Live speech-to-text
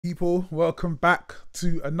People, welcome back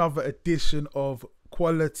to another edition of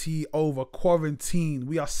Quality Over Quarantine.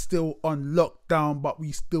 We are still on lockdown, but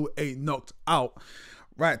we still ain't knocked out.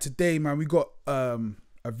 Right, today, man, we got a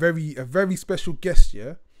very special guest,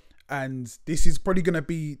 yeah, and this is gonna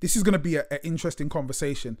be an interesting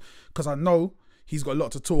conversation because I know he's got a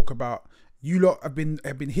lot to talk about. You lot have been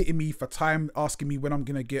hitting me for time, asking me when I'm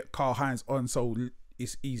gonna get Karl Hinds on. So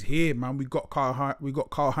he's here, man. We got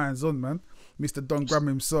Karl Hinds on, man. Mr. Don Graham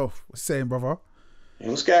himself. What's saying, brother? Hey,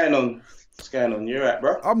 what's going on? What's going on? You alright,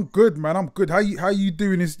 bro? I'm good, man. I'm good. How you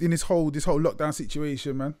doing in this whole lockdown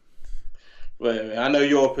situation, man? Well, I know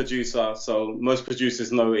you're a producer, so most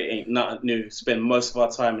producers know it ain't nothing new. Spend most of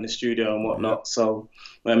our time in the studio and whatnot. Yeah. So,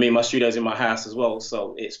 I mean, my studio's in my house as well,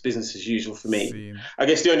 so it's business as usual for me. Same. I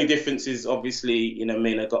guess the only difference is obviously, you know what I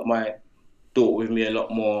mean, I got my daughter with me a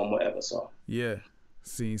lot more and whatever, so. Yeah.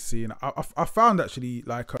 Seeing. I found actually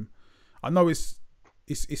I know it's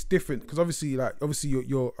different because obviously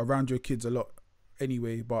you're around your kids a lot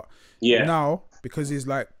anyway, but Yeah. now because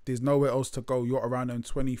there's nowhere else to go, you're around them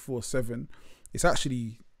 24/7. It's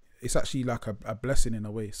actually like a blessing in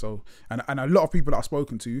a way. So and a lot of people that I've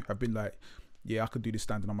spoken to have been like, yeah, I could do this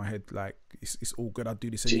standing on my head. Like it's all good. I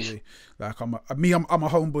do this anyway. Like I'm a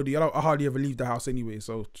homebody. I hardly ever leave the house anyway.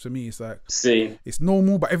 So to me, it's like it's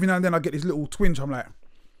normal. But every now and then I get this little twinge. I'm like,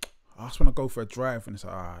 I just want to go for a drive, and it's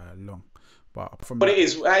like long. But from But it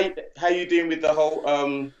is, how you doing with the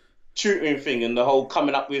whole tutoring thing and the whole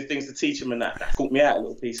coming up with things to teach them and that caught me out a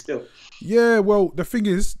little piece still. Yeah, well, the thing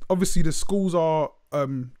is, obviously the schools are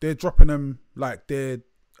they're dropping them like their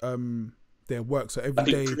work. So every I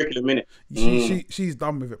think day curriculum minute. she's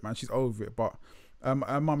done with it, man. She's over it. But her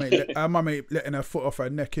mum ain't letting her foot off her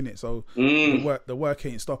neck in it. So the work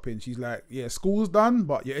ain't stopping. She's like, yeah, school's done,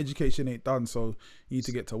 but your education ain't done. So you need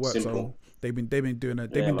to get to work. Simple. So they've been doing doing 9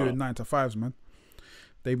 to 5s, man.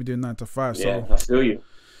 They've been doing 9 to 5. Yeah, So I feel you.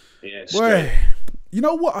 Yeah, boy, straight. you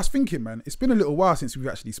know what I was thinking, man? It's been a little while since we've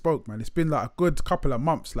actually spoke, man. It's been like a good couple of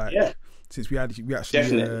months, like since we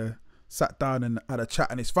actually sat down and had a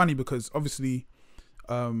chat. And it's funny because obviously,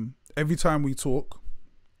 every time we talk,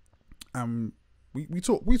 we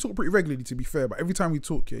talk pretty regularly, to be fair. But every time we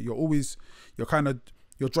talk, yeah,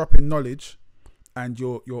 you're dropping knowledge, and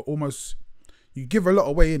you're almost, you give a lot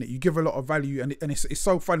away in it. You give a lot of value, and it's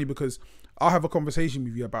so funny because I'll have a conversation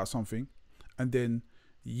with you about something, and then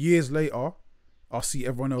years later, I'll see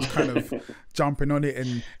everyone else kind of jumping on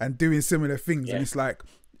it and doing similar things, and it's like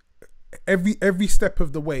every step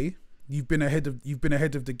of the way you've been ahead of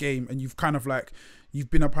the game, and you've kind of like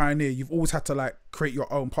you've been a pioneer. You've always had to like create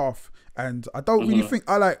your own path, and I don't really think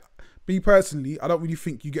me personally, I don't really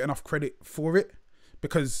think you get enough credit for it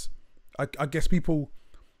because I guess people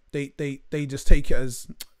they just take it as,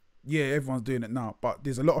 yeah, everyone's doing it now, but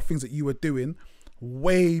there's a lot of things that you were doing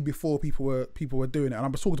way before people were doing it. And I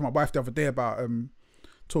was talking to my wife the other day about I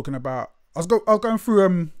was going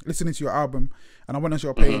through listening to your album, and I went onto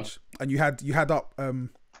your page, and you had up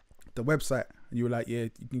the website, and you were like, yeah,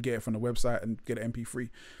 you can get it from the website and get an MP3.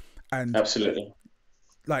 And Absolutely.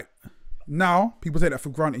 like now people take that for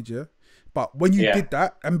granted, yeah. But when you did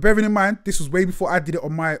that, and bearing in mind this was way before I did it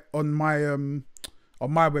on my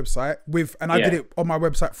website and I did it on my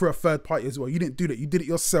website through a third party as well. You didn't do that. You did it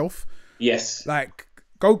yourself. Yes. Like,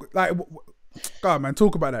 go on, man,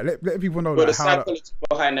 talk about that. Let people know. Well, like, the psychology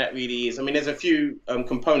behind that really is, I mean, there's a few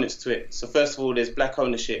components to it. So first of all, there's black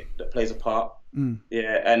ownership that plays a part.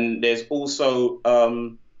 Yeah, and there's also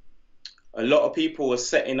a lot of people are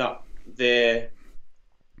setting up their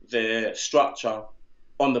structure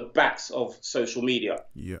on the backs of social media.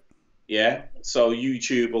 Yeah. Yeah. So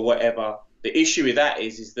YouTube or whatever. The issue with that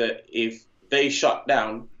is that if they shut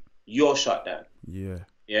down, you're shut down. Yeah.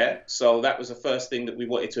 Yeah. So that was the first thing that we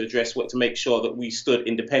wanted to address, to make sure that we stood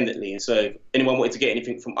independently. And so if anyone wanted to get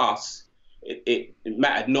anything from us, it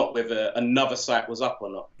mattered not whether another site was up or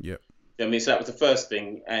not. Yeah. I mean, so that was the first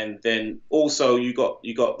thing. And then also you got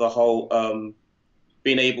the whole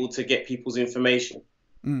being able to get people's information.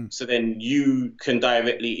 So then you can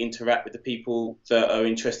directly interact with the people that are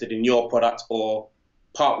interested in your product or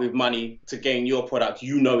part with money to gain your product.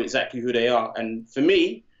 You know exactly who they are. And for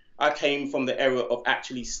me, I came from the era of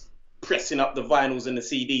actually pressing up the vinyls and the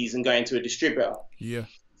CDs and going to a distributor. Yeah.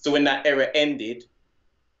 So when that era ended,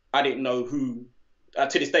 I didn't know who,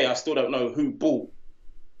 to this day, I still don't know who bought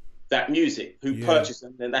that music, who purchased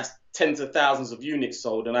them. And that's tens of thousands of units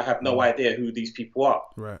sold, and I have no idea who these people are.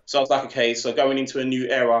 Right. So I was like, okay, so going into a new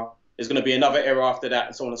era, there's going to be another era after that,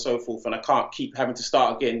 and so on and so forth. And I can't keep having to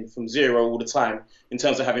start again from zero all the time in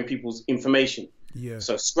terms of having people's information. Yeah.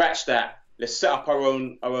 So scratch that. Let's set up our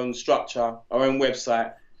own structure, our own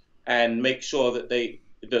website, and make sure that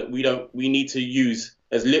that we need to use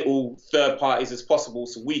as little third parties as possible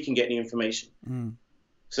so we can get the information.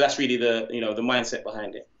 So that's really the mindset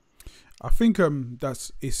behind it. I think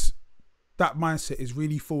that mindset is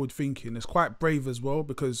really forward thinking. It's quite brave as well,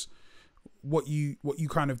 because what you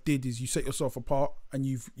kind of did is you set yourself apart, and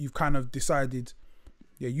you've kind of decided,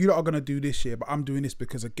 yeah, you lot are gonna do this year, but I'm doing this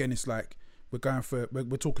because, again, it's like we're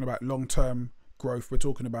talking about long-term growth. We're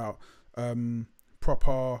talking about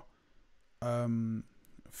proper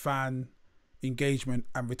fan engagement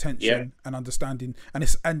and retention and understanding.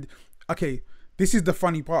 And okay, this is the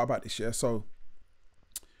funny part about this year. So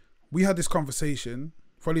we had this conversation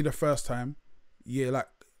probably the first time, like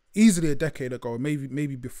easily a decade ago,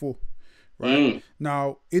 maybe before, right?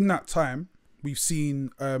 Now, in that time, we've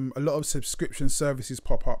seen a lot of subscription services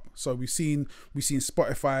pop up. So we've seen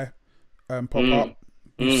Spotify pop up.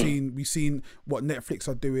 We've seen what Netflix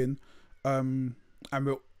are doing, and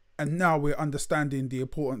now we're understanding the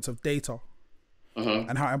importance of data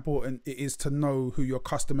and how important it is to know who your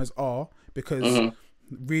customers are, because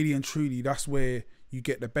really and truly, that's where you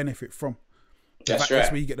get the benefit from. That's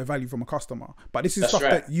where you get the value from a customer. But this is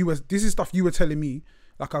stuff you were telling me,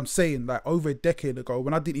 like I'm saying, like over a decade ago,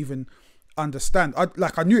 when I didn't even understand.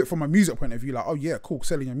 I knew it from a music point of view, like, oh yeah, cool,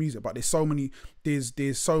 selling your music, but there's so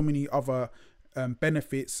many other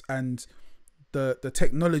benefits, and the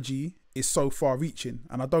technology is so far reaching.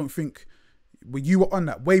 And I don't think when you were on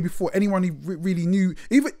that way before anyone really knew.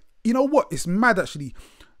 Even, you know what, it's mad actually,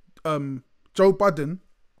 Joe Budden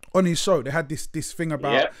on his show, they had this thing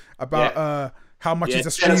about how much is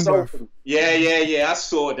a stream worth. I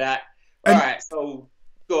saw that. All right, so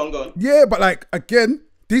go on. Yeah, but like, again,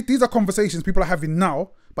 these are conversations people are having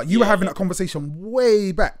now, but you were having that conversation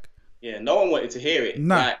way back. Yeah, no one wanted to hear it.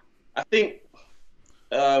 Nah. Like, I think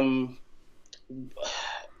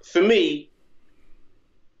for me,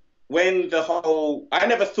 when I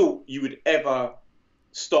never thought you would ever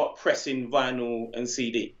stop pressing vinyl and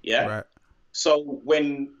CD. Yeah. Right. So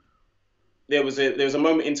when there was a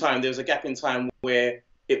moment in time, there was a gap in time where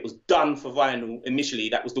it was done for vinyl. Initially,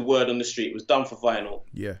 that was the word on the street. It was done for vinyl.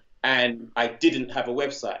 Yeah. And I didn't have a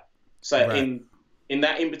website. So in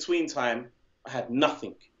that in-between time, I had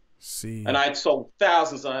nothing. See. And I'd sold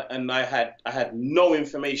thousands, and I had no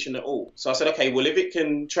information at all. So I said, okay, well, if it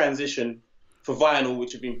can transition for vinyl,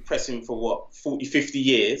 which had been pressing for what, 40, 50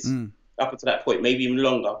 years, up until that point, maybe even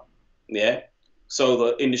longer. Yeah. So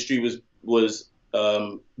the industry was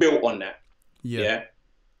built on that. Yeah.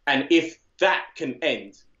 And if that can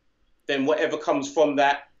end, then whatever comes from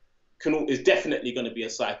that is definitely going to be a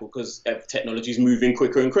cycle, because technology is moving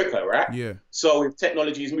quicker and quicker, right? Yeah. So if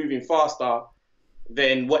technology is moving faster,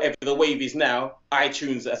 then whatever the wave is now,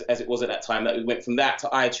 iTunes, as it was at that time, that we went from that to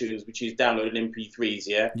iTunes, which is downloaded MP3s,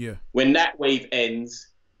 yeah? When that wave ends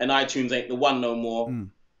and iTunes ain't the one no more,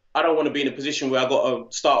 I don't want to be in a position where I got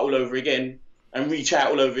to start all over again and reach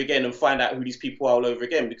out all over again and find out who these people are all over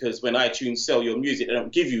again, because when iTunes sell your music, they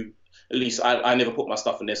don't give you, at least I never put my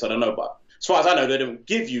stuff in there, so I don't know, but as far as I know, they don't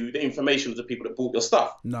give you the information of the people that bought your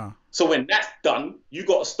stuff. No. So when that's done, you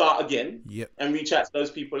got to start again and reach out to those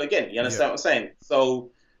people again. You understand what I'm saying? So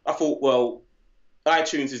I thought, well,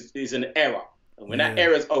 iTunes is an era, and when that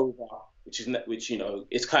era's over, which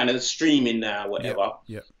it's kind of streaming now, whatever.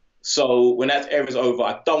 Yeah. So when that era's over,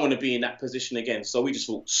 I don't want to be in that position again. So we just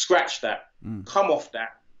thought, scratch that, come off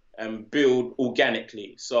that, and build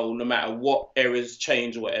organically. So no matter what eras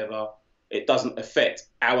change or whatever, it doesn't affect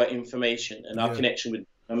our information and our connection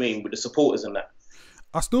with the supporters and that.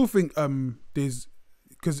 I still think there's,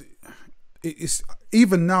 because it's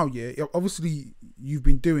even now, obviously you've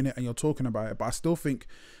been doing it and you're talking about it, but I still think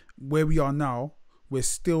where we are now, we're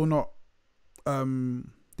still not,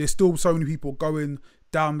 there's still so many people going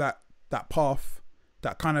down that path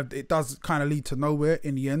that it does kind of lead to nowhere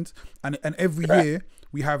in the end. And every year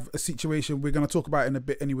we have a situation we're going to talk about in a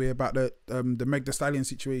bit anyway, about the Meg Thee Stallion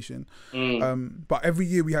situation. But every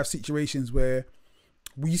year we have situations where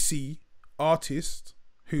we see artists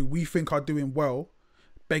who we think are doing well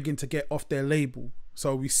begging to get off their label.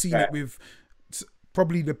 So we've seen it with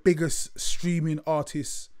probably the biggest streaming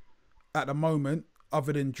artists at the moment,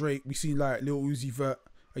 other than Drake. We've seen like Lil Uzi Vert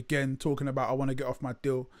again talking about, I want to get off my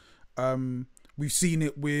deal. We've seen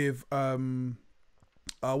it with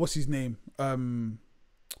what's his name? The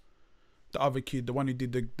other kid, the one who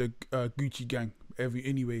did the Gucci Gang.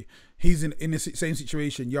 Anyway, he's in the same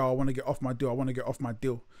situation. I want to get off my deal. I want to get off my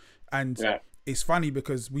deal. And it's funny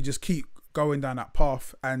because we just keep going down that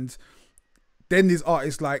path. And then there's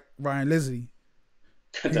artists like Ryan Leslie.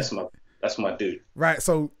 That's my dude. Right.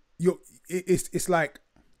 So it's like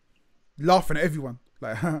laughing at everyone.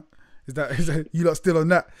 Like, Is that you lot still on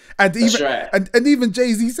that? And even right. and even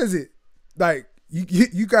Jay-Z says it. Like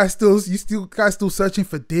you guys still searching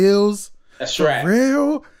for deals. That's for right.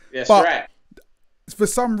 Real. That's but right. For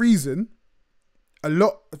some reason,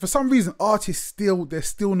 artists they're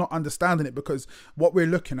still not understanding it, because what we're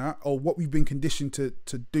looking at, or what we've been conditioned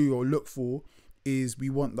to do or look for, is we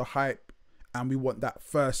want the hype and we want that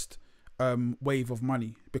first wave of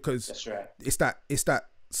money, because that's right. It's that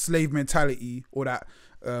slave mentality, or that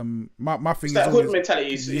my thing it's that is hood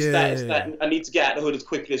mentality. It's that I need to get out of the hood as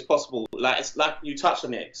quickly as possible. Like, it's like you touched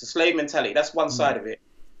on it. It's a slave mentality. That's one side of it.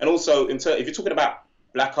 And also, if you're talking about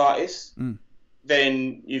black artists,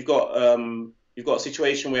 then you've got a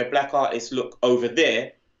situation where black artists look over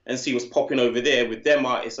there and see what's popping over there with them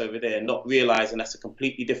artists over there, not realizing that's a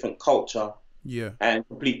completely different culture, and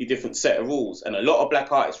completely different set of rules. And a lot of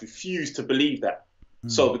black artists refuse to believe that.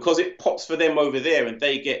 So because it pops for them over there and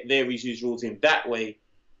they get their issues rules in that way,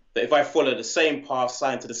 that if I follow the same path,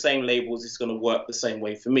 signed to the same labels, it's going to work the same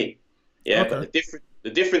way for me. Yeah, okay. But the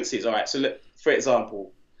difference is, all right, so for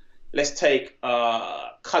example, let's take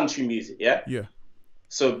country music, yeah? Yeah.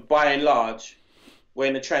 So by and large,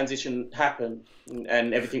 when the transition happened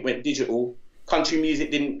and everything went digital, country music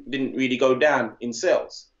didn't really go down in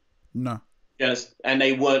sales. No. And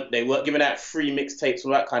they weren't giving out free mixtapes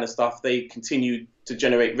and all that kind of stuff. They continued to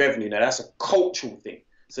generate revenue. Now that's a cultural thing.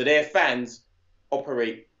 So their fans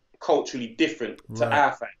operate culturally different to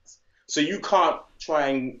our fans. So you can't try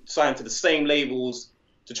and sign to the same labels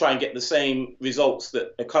to try and get the same results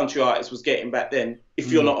that a country artist was getting back then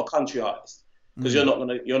if you're not a country artist, because you're not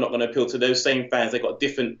gonna appeal to those same fans. They got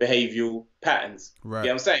different behavioural patterns. Right. You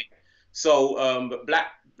know what I'm saying? So but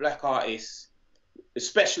black artists,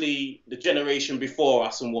 especially the generation before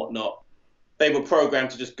us and whatnot, they were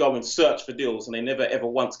programmed to just go and search for deals, and they never ever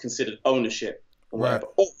once considered ownership or whatever,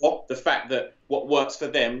 or the fact that what works for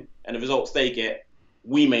them and the results they get,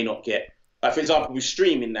 we may not get. Like, for example, with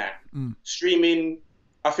streaming now, streaming,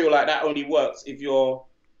 I feel like that only works if you're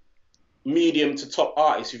medium to top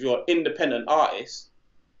artist. If you're an independent artist,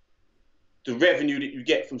 the revenue that you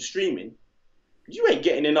get from streaming, you ain't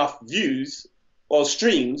getting enough views or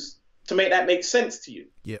streams to make that make sense to you.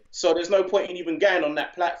 Yep. So there's no point in even going on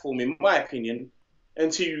that platform, in my opinion,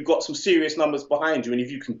 until you've got some serious numbers behind you. And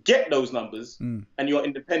if you can get those numbers and you're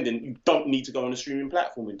independent, you don't need to go on a streaming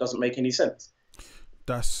platform. It doesn't make any sense.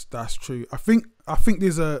 That's true. I think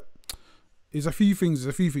there's a few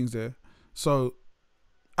things there. So,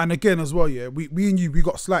 and again as well, yeah, we and you, we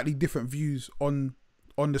got slightly different views on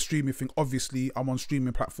the streaming thing. Obviously, I'm on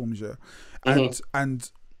streaming platforms, yeah,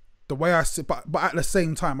 and the way I sit, but at the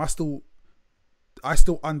same time, I still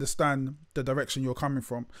understand the direction you're coming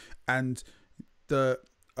from, and the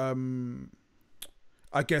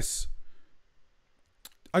I guess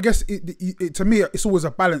it to me, it's always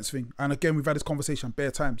a balance thing. And again, we've had this conversation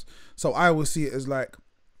bare times. So I always see it as like,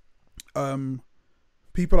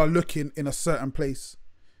 people are looking in a certain place,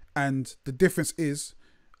 and the difference is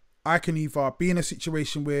I can either be in a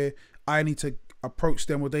situation where I need to approach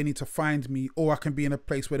them or they need to find me, or I can be in a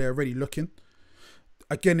place where they're already looking.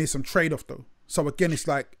 Again, there's some trade-off though. So again, it's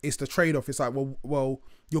the trade-off. It's like, well,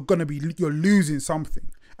 you're losing something.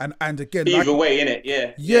 And again, either way, innit?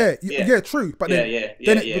 Yeah, true. But then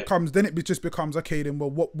it just becomes, okay, then, well,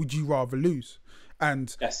 what would you rather lose?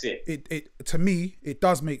 And that's it. It to me, it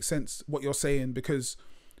does make sense what you're saying, because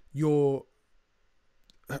you're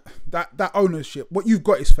that ownership, what you've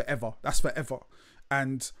got is forever. That's forever.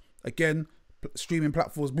 And again, streaming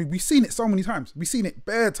platforms, we've seen it so many times. We've seen it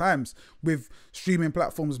bare times with streaming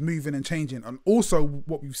platforms moving and changing. And also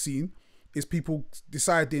what we've seen is people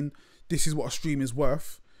deciding this is what a stream is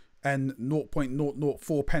worth, and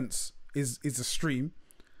 0.004 pence is a stream.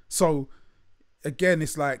 So again,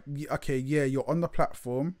 it's like, okay, yeah, you're on the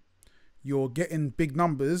platform, you're getting big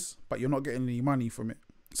numbers, but you're not getting any money from it.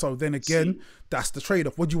 So then again, that's the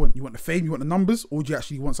trade-off. What do you want? You want the fame, you want the numbers, or do you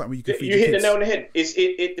actually want something where you can feed your kids? You hit the nail on the head.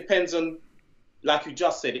 It depends on, like you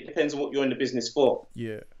just said, it depends on what you're in the business for.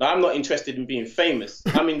 Yeah. Like, I'm not interested in being famous.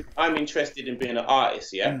 I'm interested in being an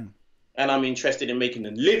artist, yeah? And I'm interested in making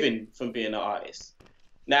a living from being an artist.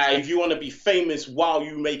 Now, if you want to be famous while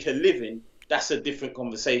you make a living, that's a different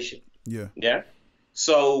conversation. Yeah. Yeah.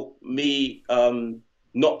 So me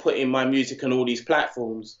not putting my music on all these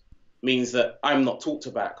platforms means that I'm not talked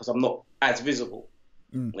about because I'm not as visible.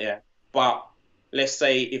 Yeah. But let's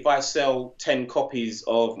say if I sell 10 copies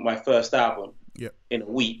of my first album in a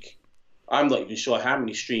week, I'm not even sure how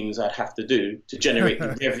many streams I'd have to do to generate the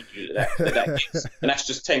revenue that gets. And that's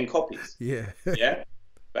just 10 copies. Yeah. Yeah.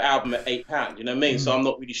 The album at £8, you know what I mean? So I'm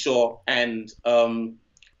not really sure. And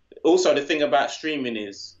also the thing about streaming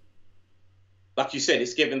is like you said,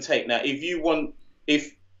 it's give and take. Now, if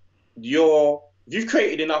you've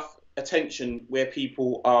created enough attention where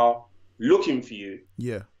people are looking for you,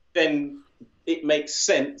 then it makes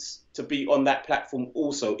sense to be on that platform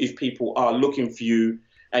also. If people are looking for you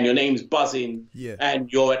and your name's buzzing,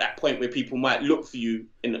 and you're at that point where people might look for you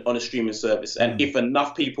on a streaming service, and if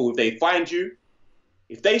enough people, if they find you,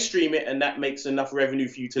 if they stream it and that makes enough revenue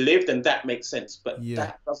for you to live, then that makes sense. But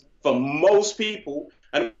that doesn't, for most people.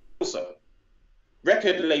 And also,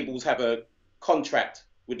 record labels have a contract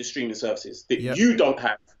with the streaming services that you don't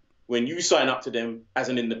have when you sign up to them as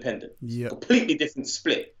an independent. Completely different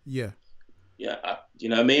split. You know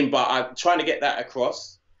what I mean? But I'm trying to get that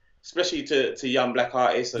across, especially to young black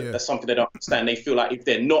artists. That's something they don't understand. They feel like if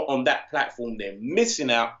they're not on that platform, they're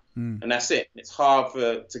missing out, and that's it. It's hard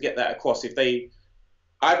to get that across.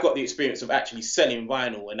 I've got the experience of actually selling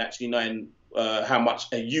vinyl and actually knowing how much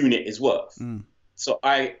a unit is worth. So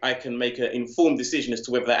I can make an informed decision as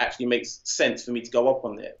to whether that actually makes sense for me to go up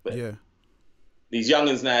on there. But these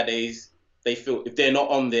youngins nowadays, they feel if they're not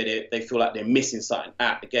on there, they feel like they're missing something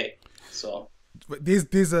out the gate. So but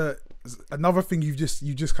there's another thing you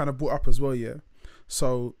just kind of brought up as well,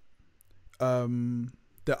 So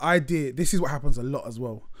the idea, this is what happens a lot as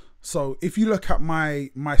well. So if you look at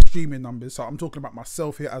my streaming numbers, so I'm talking about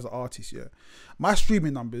myself here as an artist, my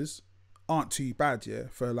streaming numbers aren't too bad,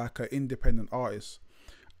 for like an independent artist.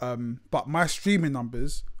 But my streaming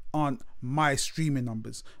numbers aren't my streaming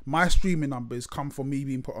numbers. My streaming numbers come from me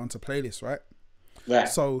being put onto playlists, right?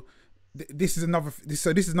 So this is another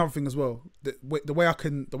thing as well. The way I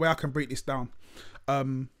can break this down.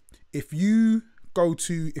 If you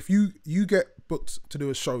get booked to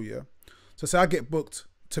do a show, so say I get booked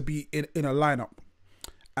to be in a lineup,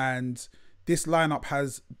 and this lineup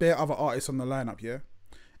has bare other artists on the lineup,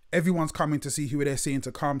 everyone's coming to see who they're seeing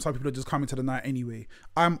to come. Some people are just coming to the night anyway.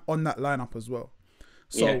 I'm on that lineup as well,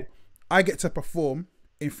 so I get to perform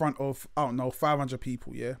in front of 500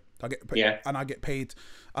 people. I get paid, and I get paid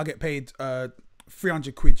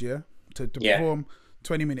 300 quid to perform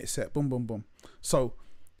 20-minute set. Boom, boom, boom. So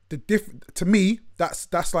to me,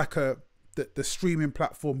 that's like the streaming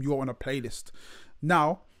platform. You're on a playlist.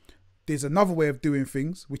 Now, there's another way of doing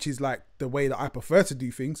things, which is like the way that I prefer to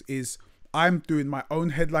do things, is I'm doing my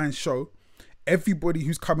own headline show. Everybody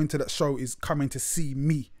who's coming to that show is coming to see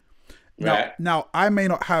me. Now I may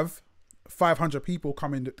not have 500 people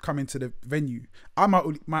coming to the venue. I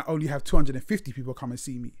might only have 250 people come and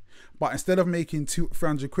see me. But instead of making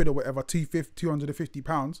 300 quid or whatever, 250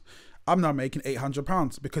 pounds, I'm now making 800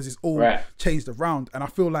 pounds because it's all changed around. And I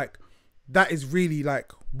feel like that is really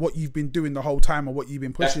like what you've been doing the whole time, or what you've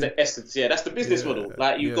been pushing. That's the essence. That's the business model.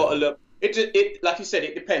 Like you've got to look. It like you said,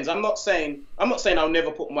 it depends. I'm not saying I'll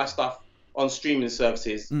never put my stuff on streaming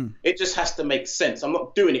services. It just has to make sense. I'm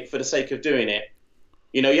not doing it for the sake of doing it.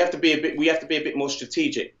 You know, we have to be a bit more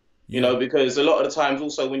strategic. You know, because a lot of the times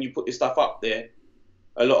also when you put this stuff up there,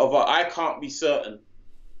 I can't be certain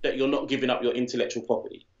that you're not giving up your intellectual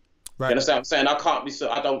property. You understand what I'm saying? I can't be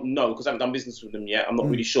certain. I don't know because I haven't done business with them yet. I'm not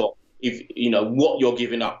really sure if you know what you're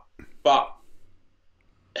giving up. But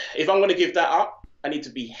if I'm going to give that up, I need to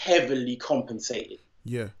be heavily compensated.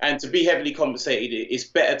 And to be heavily compensated, it's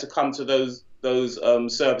better to come to those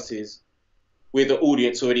services with the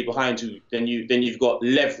audience already behind you, then you've got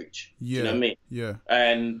leverage. Do you know what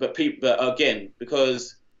I mean? But again,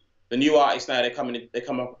 because the new artists now, they're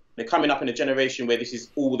coming up in a generation where this is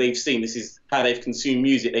all they've seen. This is how they've consumed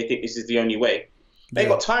music. They think this is the only way. They ain't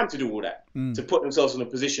got time to do all that, to put themselves in a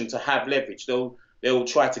position to have leverage. They'll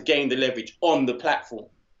try to gain the leverage on the platform.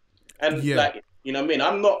 And like, you know what I mean?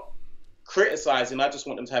 I'm not criticizing. I just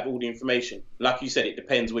want them to have all the information. Like you said, it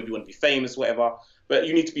depends whether you want to be famous, whatever. But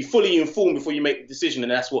you need to be fully informed before you make the decision.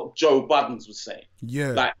 And that's what Joe Budden was saying.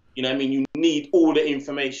 Like, you know what I mean? You need all the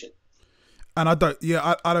information. And I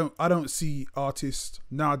don't see artists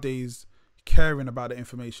nowadays caring about the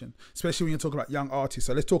information, especially when you're talking about young artists.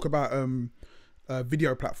 So let's talk about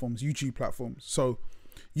video platforms, YouTube platforms. So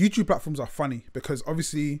YouTube platforms are funny because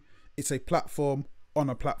obviously it's a platform on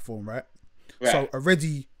a platform, right? So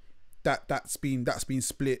already that's been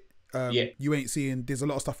split. You ain't seeing, there's a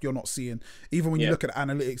lot of stuff you're not seeing. Even when you look at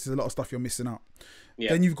analytics, there's a lot of stuff you're missing out.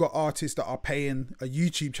 Then you've got artists that are paying a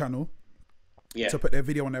YouTube channel to put their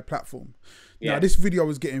video on their platform. Now this video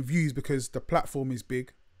is getting views because the platform is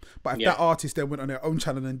big, but if that artist then went on their own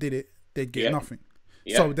channel and did it, they'd get nothing.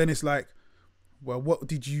 So then it's like, well, what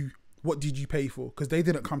did you pay for? Because they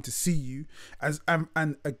didn't come to see you.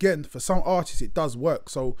 And again, for some artists it does work.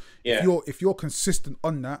 So if you're consistent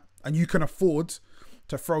on that and you can afford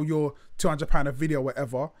to throw your £200 a video,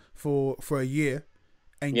 whatever, for a year,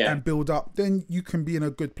 and build up, then you can be in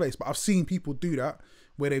a good place. But I've seen people do that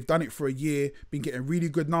where they've done it for a year, been getting really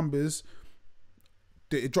good numbers.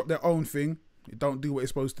 They drop their own thing, it don't do what it's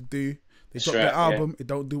supposed to do. They drop their album, it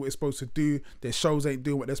don't do what it's supposed to do. Their shows ain't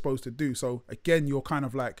doing what they're supposed to do. So again, you're kind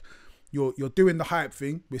of like, you're doing the hype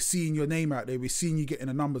thing. We're seeing your name out there. We're seeing you getting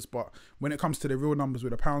the numbers. But when it comes to the real numbers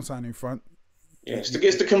with a pound sign in front, it's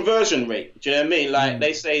the conversion rate. Do you know what I mean? Like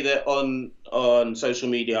they say that on social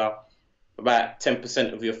media, about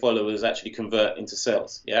 10% of your followers actually convert into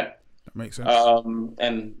sales. Yeah, that makes sense.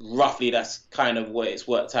 And roughly that's kind of what it's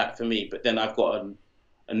worked out for me. But then I've got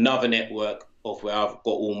another network of where I've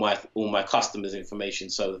got all my customers' information.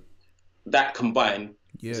 So that combined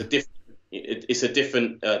is a different. It's a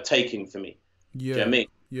different taking for me. Yeah. Do you know what I mean?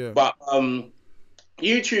 Yeah. But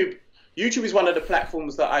YouTube is one of the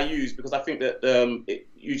platforms that I use because I think that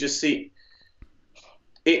you just see,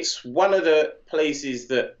 it's one of the places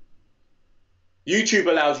that YouTube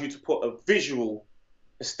allows you to put a visual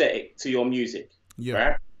aesthetic to your music. Yeah.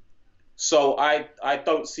 Right? So I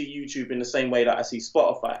don't see YouTube in the same way that I see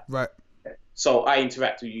Spotify. Right. So I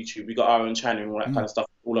interact with YouTube. We got our own channel and all that kind of stuff.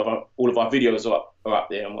 All of our videos are up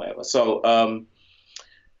there and whatever. So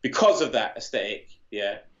because of that aesthetic,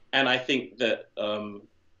 yeah, and I think that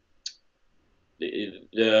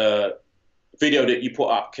the video that you put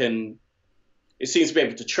up it seems to be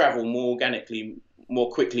able to travel more organically,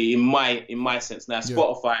 more quickly in my sense. Now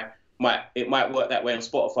Spotify might work that way on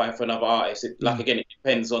Spotify for another artist. Like again, it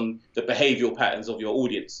depends on the behavioural patterns of your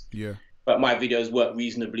audience. Yeah. But my videos work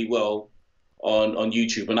reasonably well on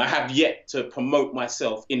YouTube, and I have yet to promote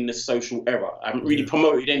myself in the social era. I haven't really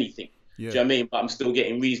promoted anything. Do you know what I mean? But I'm still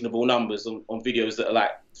getting reasonable numbers on videos that are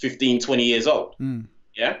like 15, 20 years old.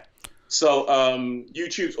 Yeah. So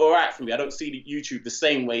YouTube's all right for me. I don't see YouTube the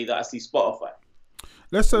same way that I see Spotify.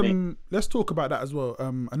 Let's talk about that as well.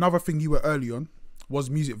 Another thing you were early on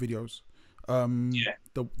was music videos.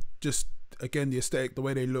 The aesthetic, the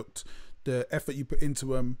way they looked, the effort you put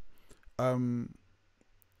into them.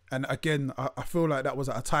 And again, I feel like that was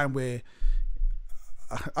at a time where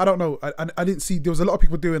I don't know. I didn't see, there was a lot of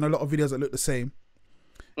people doing a lot of videos that looked the same.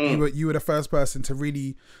 You were the first person to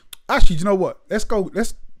really. Actually, do you know what? Let's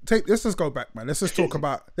just go back, man. Let's just talk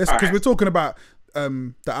about because we're talking about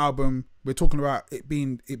the album. We're talking about it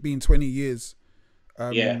being 20 years.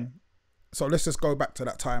 So let's just go back to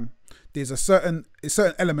that time. There's certain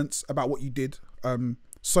elements about what you did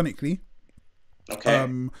sonically,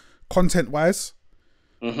 content wise,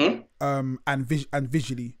 and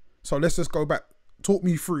visually. So let's just go back. Talk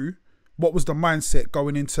me through what was the mindset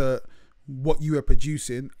going into what you were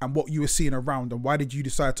producing and what you were seeing around, and why did you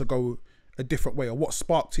decide to go a different way, or what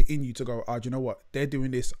sparked it in you to go, do you know what, they're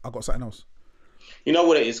doing this, I got something else? You know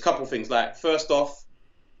what it is? A couple of things. Like, first off,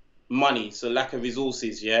 money. So lack of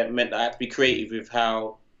resources, meant that I had to be creative with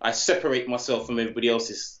how I separate myself from everybody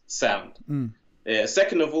else's sound.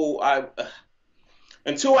 Second of all,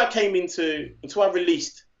 until I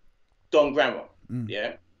released Don Grammar,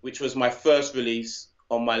 which was my first release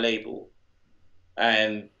on my label,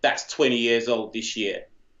 and that's 20 years old this year,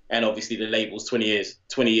 and obviously the label's 20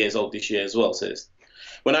 years old this year as well. So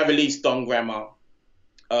when I released Don Grammar,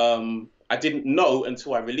 I didn't know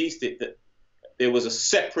until I released it that there was a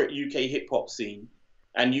separate UK hip hop scene,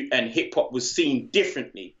 and hip hop was seen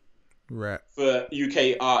differently for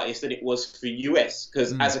UK artists than it was for US.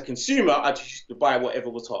 Because as a consumer, I just used to buy whatever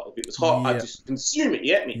was hot. If it was hot, I just consume it. You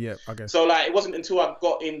get me? Yeah, I guess. So like, it wasn't until I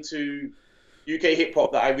got into UK hip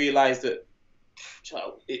hop that I realized that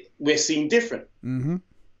we're seen different.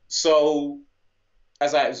 So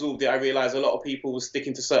as I absorbed it, I realized a lot of people were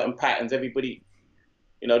sticking to certain patterns. Everybody,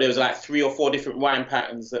 there was like 3 or 4 different rhyme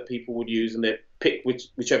patterns that people would use, and they'd pick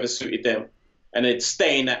whichever suited them, and they'd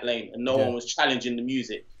stay in that lane, and no one was challenging the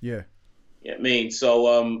music. Yeah. You know what I mean?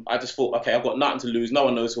 So I just thought, okay, I've got nothing to lose. No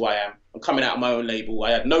one knows who I am. I'm coming out of my own label.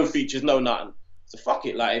 I had no features, no nothing. So fuck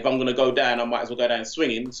it. Like, if I'm going to go down, I might as well go down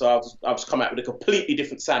swinging. So I'll just come out with a completely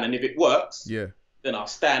different sound. And if it works, then I'll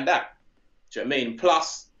stand out. Do you know what I mean?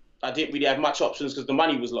 Plus, I didn't really have much options because the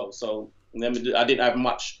money was low. So I didn't have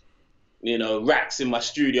much, racks in my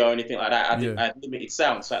studio or anything like that. I had limited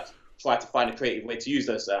sound. So I tried to find a creative way to use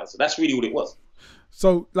those sounds. So that's really all it was.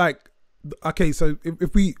 So, like, okay, so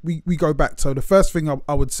if we go back, so the first thing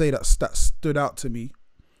I would say that stood out to me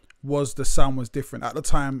was the sound was different. At the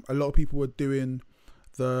time, a lot of people were doing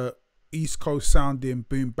the East Coast sounding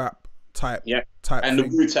boom bap type and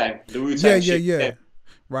thing. The Wu-Tang yeah.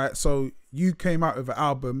 Right, so you came out with an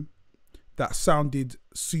album that sounded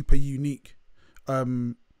super unique,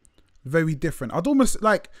 very different. I'd almost,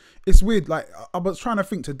 like, it's weird, like, I was trying to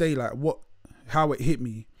think today, like, how it hit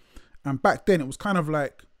me, and back then it was kind of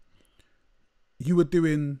like, you were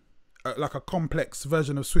doing like a complex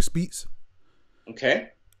version of Swiss Beats. Okay.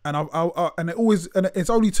 And it's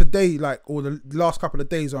only today, like, or the last couple of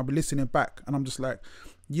days, I've been listening back, and I'm just like,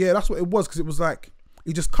 yeah, that's what it was, because it was like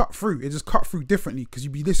it just cut through. It just cut through differently, because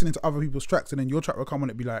you'd be listening to other people's tracks, and then your track will come on,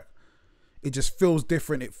 it'd be like, it just feels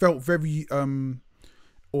different. It felt very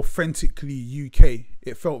authentically UK.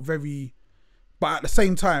 It felt very, but at the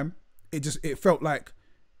same time, it felt like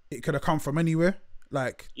it could have come from anywhere.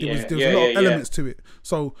 Like there was a lot of elements to it.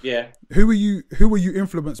 So who were you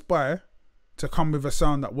influenced by to come with a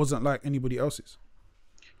sound that wasn't like anybody else's?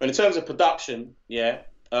 But in terms of production,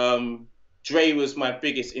 Dre was my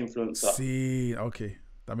biggest influencer. See, okay,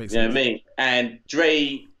 that makes sense. You know what I mean? And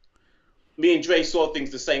me and Dre saw things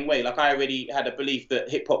the same way. Like, I already had a belief that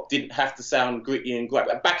hip hop didn't have to sound gritty and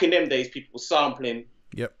grab. Back in them days, people were sampling,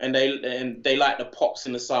 and they liked the pops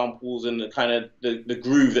and the samples and the kind of the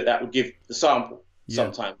groove that would give the sample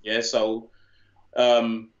sometimes. Yeah, so a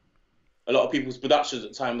lot of people's productions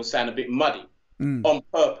at the time would sound a bit muddy on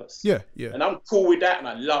purpose. Yeah. And I'm cool with that, and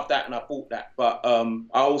I love that, and I bought that. But I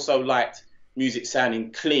also liked music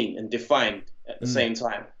sounding clean and defined at the same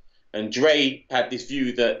time. And Dre had this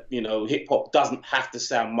view that, you know, hip hop doesn't have to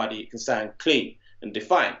sound muddy; it can sound clean and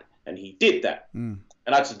defined, and he did that. And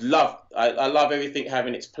I just love, I love everything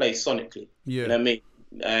having its place sonically. You know what I mean?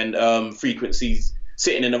 And frequencies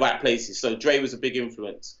sitting in the right places. So Dre was a big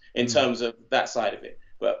influence in terms of that side of it.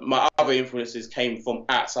 But my other influences came from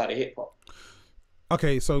outside of hip hop.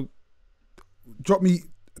 Okay, so drop me,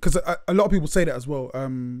 because a lot of people say that as well.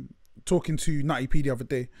 Talking to Nutty P the other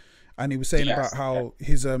day, and he was saying about how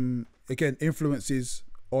his again influences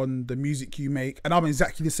on the music you make, and I'm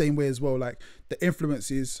exactly the same way as well. Like the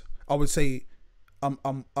influences, I would say,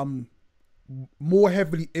 I'm more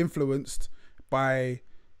heavily influenced by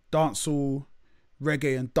dancehall,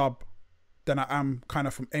 reggae, and dub than I am kind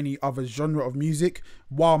of from any other genre of music,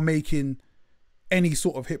 while making any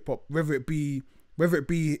sort of hip hop, whether it be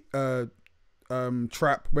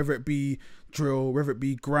trap, whether it be drill, whether it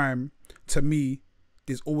be grime. To me,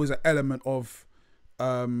 there's always an element of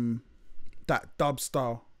that dub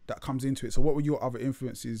style that comes into it. So what were your other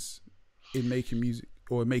influences in making music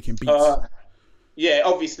or making beats?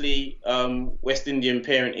 Obviously West Indian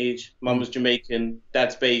parentage. Mum was Jamaican,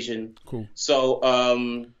 dad's Bayesian. Cool.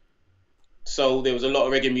 So there was a lot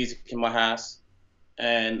of reggae music in my house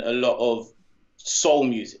and a lot of soul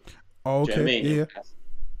music. Oh, okay. Do you know what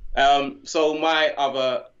I mean? So my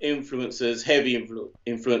other influences, heavy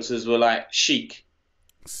influences, were like Chic,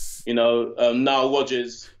 you know, Nile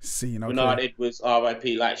Rodgers, Bernard Edwards,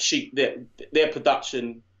 R.I.P. Like Chic, their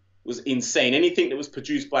production was insane. Anything that was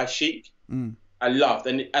produced by Chic, I loved.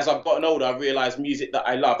 And as I've gotten older, I realized music that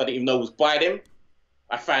I loved, I didn't even know was by them.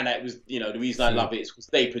 I found out it was, you know, the reason I love it is because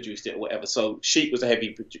they produced it or whatever. So Chic was a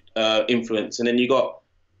heavy influence. And then you got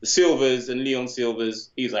the Silvers and Leon Silvers.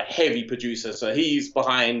 He's a heavy producer. So he's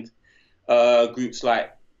behind groups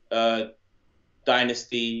like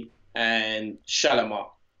Dynasty and Shalimar.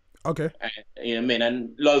 Okay. And, you know what I mean?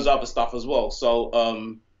 And loads of other stuff as well. So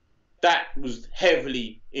that was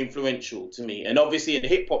heavily influential to me. And obviously in the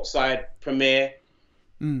hip hop side, Premier,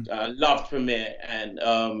 loved Premier, and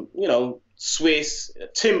you know, Swiss,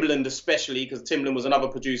 Timbaland especially, because Timbaland was another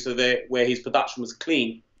producer there where his production was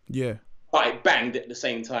clean. Yeah. But it banged at the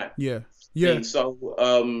same time. Yeah. Yeah. And so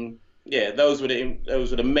those were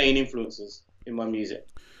the main influences in my music.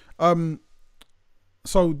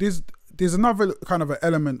 So there's another kind of an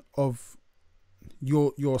element of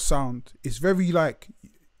your sound. It's very like,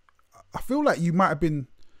 I feel like you might have been,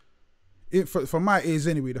 for my ears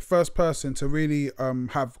anyway, the first person to really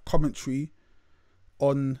have commentary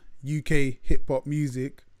on UK hip hop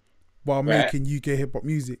music while making UK hip hop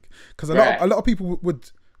music. Because a lot of people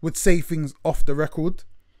would say things off the record,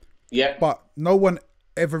 but no one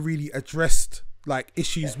ever really addressed like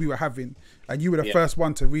issues we were having, and you were the first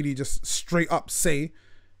one to really just straight up say,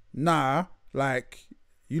 nah, like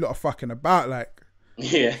you lot are fucking about, like.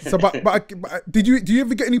 Yeah. So, but do you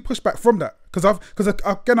ever get any pushback from that? Because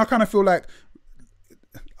again, I kind of feel like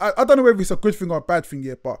I don't know whether it's a good thing or a bad thing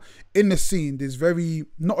yet, but in the scene, there's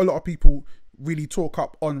not a lot of people really talk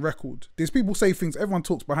up on record. There's people say things, everyone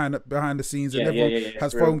talks behind the scenes, and everyone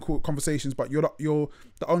has phone call conversations, but you're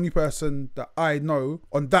the only person that I know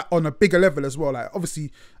on a bigger level as well. Like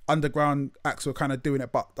obviously underground acts were kind of doing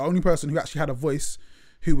it, but the only person who actually had a voice,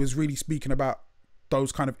 who was really speaking about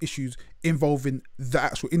those kind of issues involving the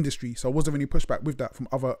actual industry. So was there any pushback with that from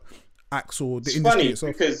other acts or the industry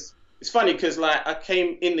itself? It's funny because like I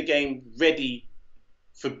came in the game ready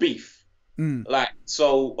for beef. Like,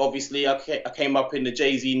 so obviously I came up in the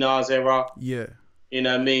Jay-Z Nas era. Yeah. You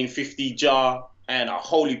know what I mean? 50 Jar, and a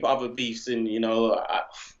whole heap of other beefs, and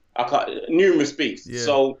I got numerous beefs. Yeah.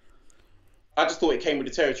 So I just thought it came with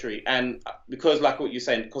the territory, and because, like what you're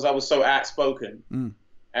saying, because I was so outspoken,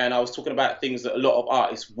 and I was talking about things that a lot of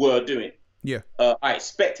artists were doing. Yeah, I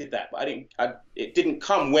expected that, but it didn't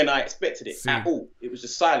come when I expected it at all. It was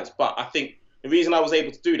just silence. But I think the reason I was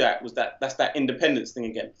able to do that was that's that independence thing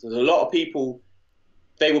again. So there's a lot of people,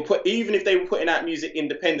 even if they were putting out music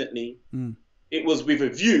independently, it was with a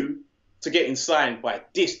view to getting signed by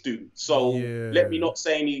this dude. So let me not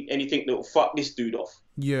say anything that will fuck this dude off.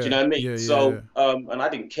 Yeah. Do you know what I mean? And I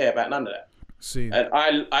didn't care about none of that. And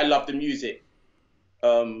I love the music,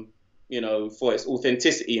 for its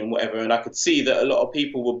authenticity and whatever. And I could see that a lot of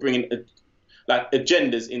people were bringing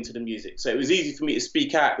agendas into the music. So it was easy for me to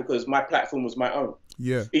speak out because my platform was my own.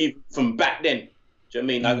 Yeah. Even from back then. Do you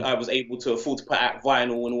know what I mean? I was able to afford to put out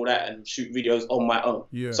vinyl and all that and shoot videos on my own.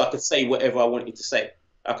 Yeah. So I could say whatever I wanted to say.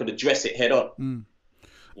 I could address it head on.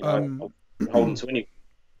 Holding to anyone.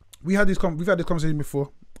 We've had this conversation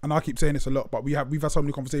before, and I keep saying this a lot, but we've had so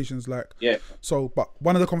many conversations. But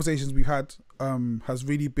one of the conversations we've had has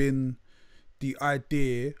really been the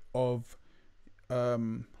idea of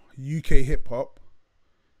UK hip hop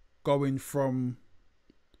going from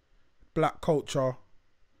black culture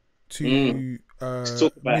to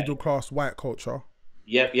middle class white culture.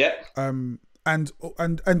 Yep. And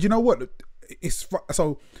you know what? It's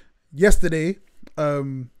so yesterday,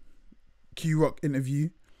 Q Rock interview.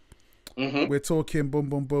 We're talking, boom,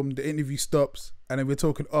 boom, boom. The interview stops, and then we're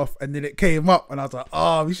talking off, and then it came up, and I was like,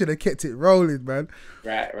 "Oh, we should have kept it rolling, man."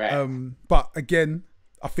 Right. But again,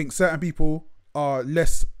 I think certain people are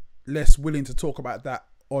less willing to talk about that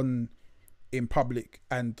in public,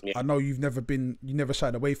 and I know you never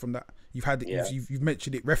shied away from that. You've had it, you've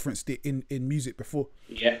mentioned it, referenced it in music before.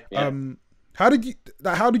 Yeah. Did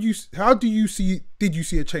you see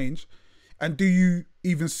a change, and do you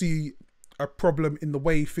even see a problem in the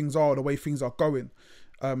way things are going?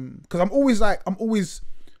 Because I'm always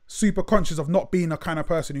super conscious of not being a kind of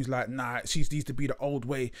person who's like, nah, she needs to be the old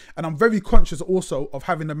way, and I'm very conscious also of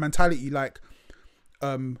having a mentality like,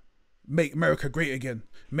 make America great again,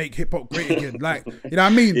 make hip hop great again, like, you know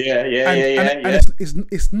what I mean? And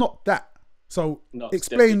it's not that. So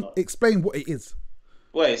explain what it is.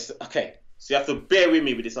 Well, it's okay. So you have to bear with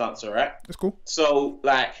me with this answer, right? That's cool. So,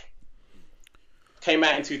 came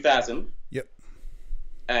out in 2000. Yep.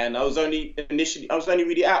 And I was only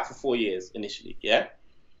really out for 4 years initially, yeah?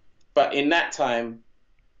 But in that time,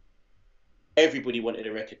 everybody wanted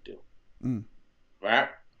a record deal. Right?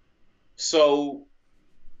 So,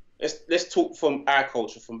 let's talk from our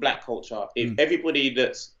culture, from black culture. If everybody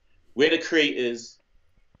we're the creators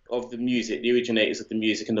of the music, the originators of the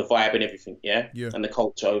music and the vibe and everything, yeah? And the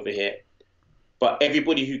culture over here. But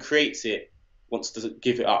everybody who creates it wants to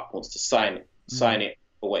give it up, wants to sign it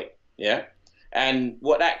away, yeah? And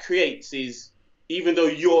what that creates is, even though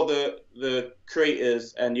you're the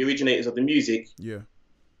creators and the originators of the music,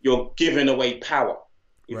 you're giving away power.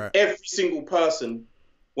 If every single person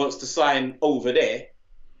wants to sign over there,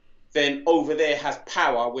 then over there has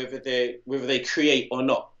power whether they create or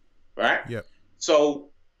not, right? Yeah. So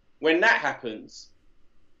when that happens,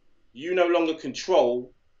 you no longer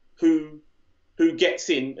control who gets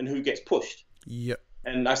in and who gets pushed. Yep.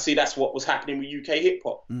 And I see that's what was happening with UK hip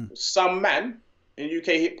hop. Some man in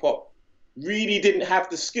UK hip hop really didn't have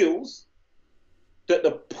the skills that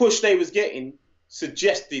the push they was getting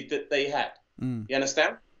suggested that they had. You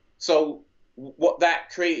understand? So what that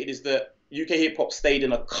created is that UK hip hop stayed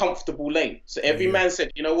in a comfortable lane. So every man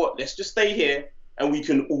said, you know what, let's just stay here and we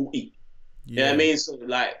can all eat. You know what I mean? So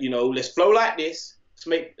let's flow like this.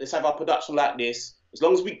 Let's have our production like this. As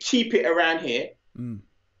long as we keep it around here,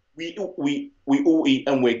 we all eat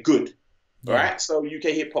and we're good, right? So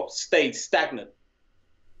UK hip hop stayed stagnant,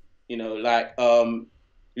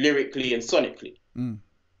 lyrically and sonically.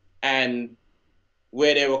 And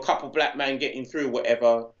where there were a couple black men getting through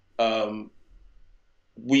whatever,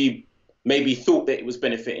 we maybe thought that it was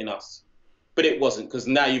benefiting us, but it wasn't, because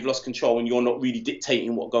now you've lost control and you're not really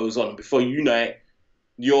dictating what goes on. Before you know it,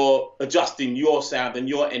 you're adjusting your sound and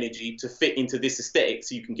your energy to fit into this aesthetic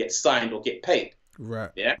so you can get signed or get paid.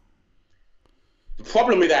 Right. Yeah. The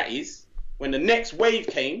problem with that is when the next wave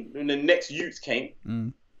came, when the next youth came,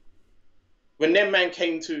 when them man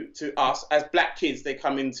came to us as black kids, they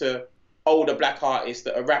come into older black artists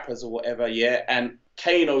that are rappers or whatever, yeah. And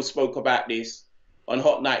Kano spoke about this on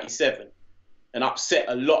Hot 97 and upset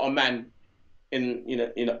a lot of man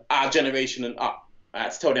in our generation and up. I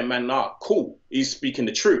had to tell them, man, nah, cool, he's speaking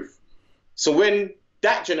the truth. So when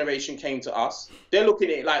that generation came to us, they're looking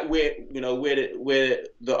at it like we're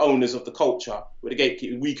the owners of the culture, we're the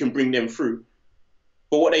gatekeepers, we can bring them through.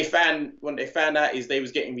 But what they found when they found out is they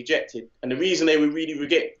was getting rejected, and the reason they were really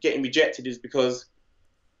getting rejected is because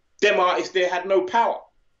them artists, they had no power.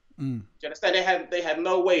 Do you understand? They had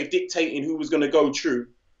no way of dictating who was going to go through.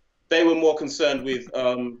 They were more concerned with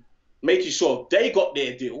making sure they got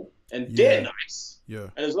their deal and they're nice. Yeah.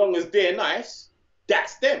 And as long as they're nice,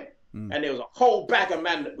 that's them. And there was a whole bag of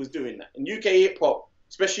man that was doing that. In UK hip hop,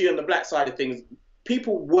 especially on the black side of things,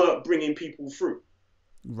 people weren't bringing people through.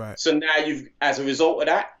 Right. So now as a result of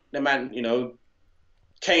that, the man, you know,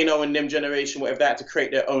 Kano and them generation, whatever, they had to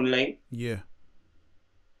create their own lane. Yeah.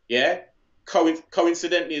 Yeah.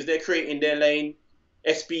 Coincidentally, as they're creating their lane,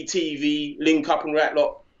 SBTV, Link Up and that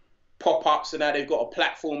lot pop up. So now they've got a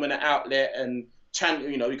platform and an outlet, and channel,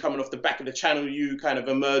 you know, you're coming off the back of the Channel U kind of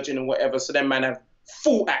emerging and whatever. So them man have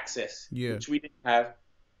full access, which we didn't have,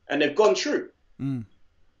 and they've gone through.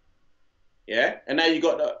 Yeah. And now you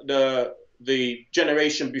got the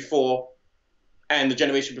generation before and the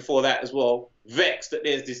generation before that as well, vexed that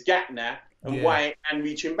there's this gap now and why ain't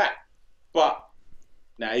reaching back. But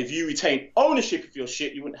now, if you retain ownership of your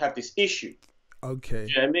shit, you wouldn't have this issue. Okay.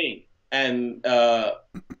 You know what I mean? And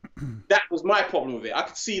that was my problem with it. I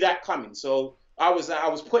could see that coming. So I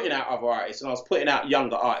was putting out other artists, and I was putting out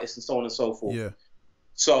younger artists, and so on and so forth. Yeah.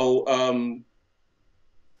 So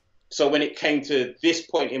so when it came to this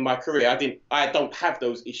point in my career, I don't have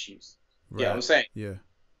those issues. Right. You know what I'm saying? Yeah.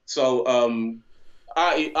 So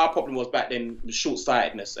our problem was back then the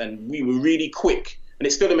short-sightedness, and we were really quick. And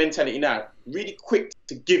it's still the mentality now, really quick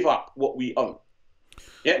to give up what we own.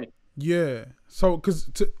 Yeah. Yeah. So, because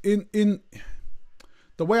in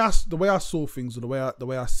the way I saw things, or the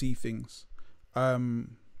way I see things,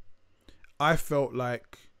 I felt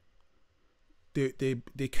like there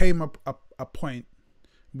came a point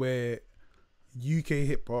where UK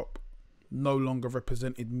hip hop no longer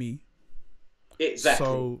represented me. Exactly.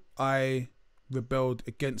 So I rebelled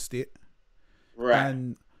against it. Right.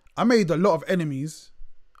 And I made a lot of enemies.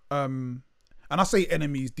 And I say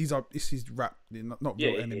enemies, this is rap, not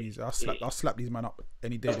real enemies. I'll slap these man up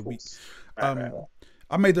any day of the week.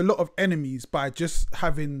 I made a lot of enemies by just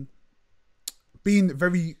being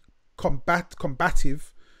very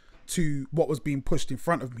combative to what was being pushed in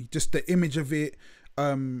front of me. Just the image of it,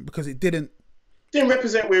 because it didn't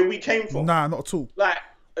represent where we came from. Nah, not at all. Like,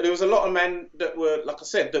 there was a lot of men that were, like I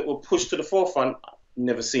said, that were pushed to the forefront.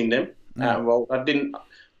 Never seen them out and roll. I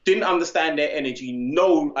didn't understand their energy.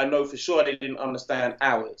 No, I know for sure they didn't understand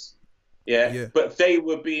ours. Yeah. But they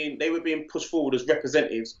were being pushed forward as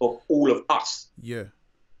representatives of all of us. Yeah.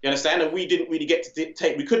 You understand? And we didn't really get to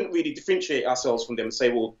dictate. We couldn't really differentiate ourselves from them and say,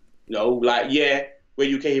 well, no, like, yeah,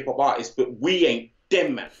 we're UK hip hop artists, but we ain't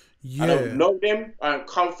them, man. Yeah. I don't know them. I don't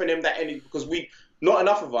come from them that energy, because not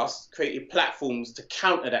enough of us created platforms to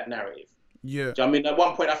counter that narrative. Yeah. Do you know what I mean? At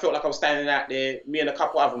one point, I felt like I was standing out there, me and a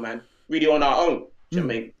couple other men, really on our own. Do you know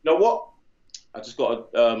what I mean? You know what? I just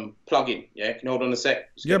got to plug in. Yeah, can you hold on a sec?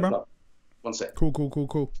 Yeah, man. One sec.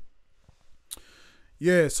 Cool.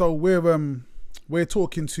 Yeah, so we're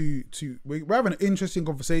talking we're having an interesting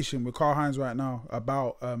conversation with Karl Hinds right now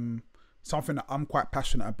about something that I'm quite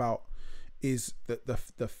passionate about, is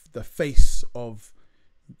the face of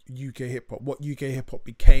UK hip hop, what UK hip hop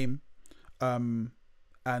became, and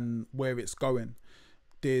where it's going.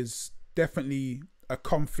 There's definitely a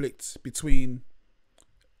conflict between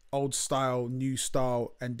old style, new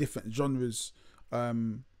style, and different genres,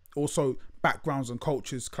 also backgrounds and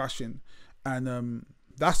cultures clashing, and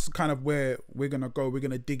that's kind of where we're gonna go. We're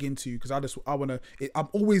gonna dig into, because I'm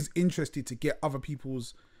always interested to get other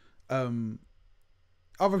people's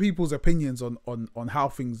opinions on how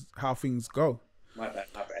things go. My bad.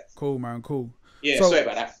 Cool, man. Cool. Yeah, sorry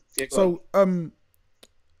about that. Yeah,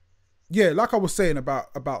 yeah, like I was saying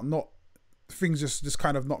about not things just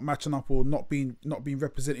kind of not matching up, or not being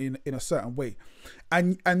represented in a certain way,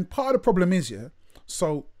 and part of the problem is,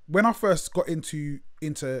 so when I first got into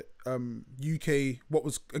UK, what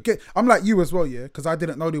was, again, I'm like you as well, because I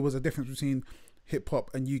didn't know there was a difference between hip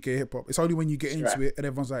hop and UK hip hop. It's only when you get into it and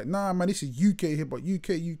everyone's like, nah man, this is UK hip hop, UK,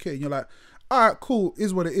 and you're like, all right, cool,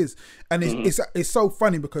 is what it is. And it's so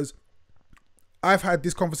funny, because I've had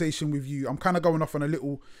this conversation with you. I'm kind of going off on a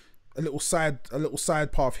little side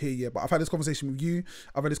path here, but I've had this conversation with you.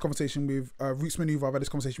 I've had this conversation with Roots Maneuver. I've had this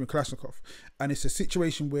conversation with Kalashnikov, and it's a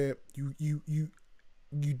situation where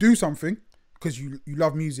you do something because you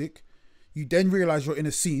love music. You then realize you're in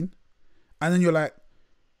a scene, and then you're like,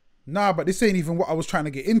 nah, but this ain't even what I was trying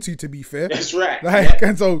to get into, to be fair. That's right.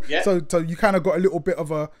 And so you kind of got a little bit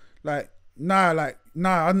of a nah,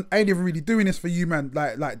 I ain't even really doing this for you, man.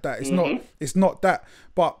 Like that. It's not that.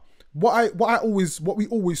 But what we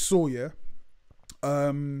always saw,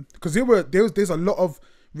 Because there's a lot of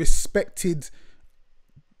respected,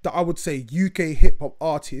 that I would say, UK hip hop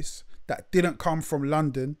artists that didn't come from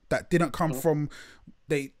London, that didn't come from,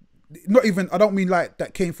 not even, I don't mean like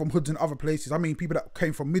that came from hoods and other places. I mean people that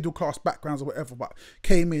came from middle class backgrounds or whatever, but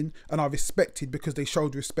came in and are respected because they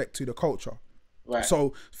showed respect to the culture. Right.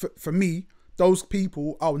 So for me, those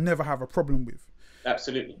people I'll never have a problem with.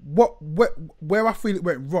 Absolutely. Where I feel it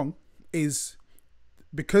went wrong is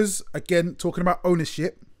because, again, talking about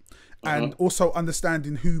ownership and also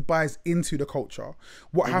understanding who buys into the culture.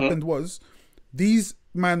 What happened was, these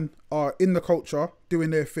men are in the culture doing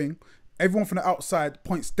their thing. Everyone from the outside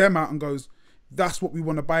points them out and goes, that's what we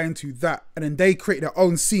want to buy into, that. And then they create their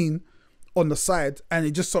own scene on the side. And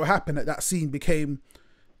it just so happened that that scene became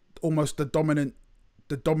almost the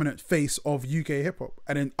dominant face of UK hip hop.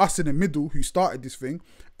 And then us in the middle who started this thing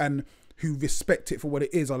and who respect it for what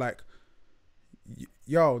it is are like,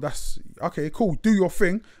 yo, that's okay, cool, do your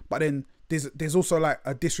thing. But then there's also like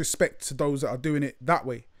a disrespect to those that are doing it that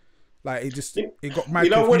way. Like it got mad. You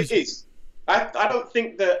know what it is? I don't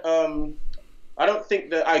think that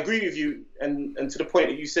I agree with you, and to the point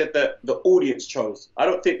that you said that the audience chose. I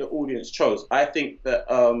don't think the audience chose. I think that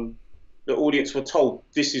the audience were told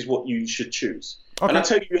this is what you should choose. Okay. And I'll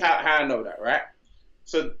tell you how I know that, right?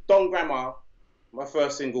 So Don Grammar, my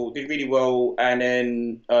first single, did really well, and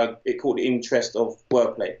then it caught the interest of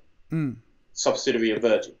Wordplay, subsidiary of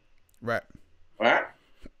Virgin. Right.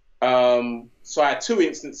 So I had two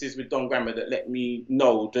instances with Don Grammar that let me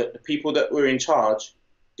know that the people that were in charge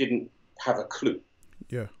didn't have a clue.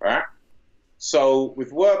 Yeah. Right. So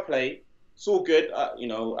with Wordplay, it's all good.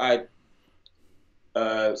 I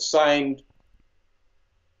signed,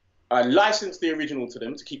 I licensed the original to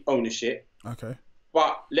them to keep ownership. Okay.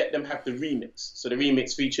 But let them have the remix. So the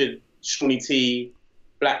remix featured Shawnee T,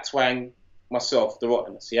 Black Twang, myself, the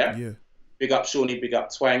Rottenness. Yeah. Yeah. Big up Shawnee, big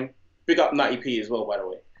up Twang, big up 90p as well, by the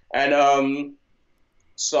way. And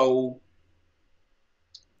so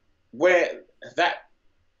where that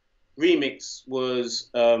remix was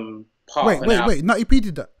part of an album. Wait, 90p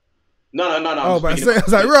did that? No. Oh, but I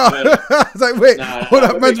was like, right. I was like, wait, hold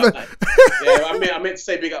up, man. Yeah, I meant to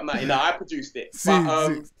say big up 90. No, I produced it.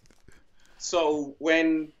 But, so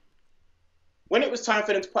when it was time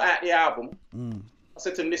for them to put out the album, I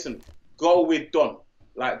said to them, listen, go with Don.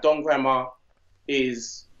 Like, Don Grammar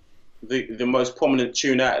is the most prominent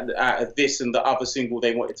tune out of this and the other single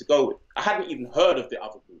they wanted to go with. I hadn't even heard of the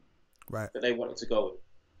other group that they wanted to go with.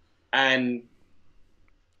 And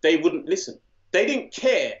they wouldn't listen. They didn't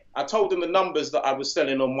care. I told them the numbers that I was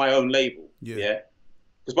selling on my own label. Yeah.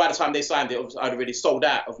 Because by the time they signed it, I'd already sold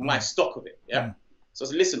out of my stock of it. Yeah. So I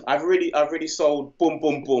said, listen, I've already sold boom,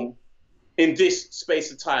 boom, boom in this space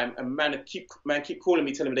of time, and man keep calling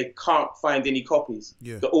me, telling me they can't find any copies.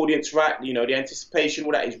 Yeah. The audience, right? You know, the anticipation,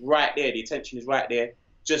 all that is right there. The attention is right there.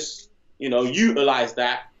 Just, you know, utilize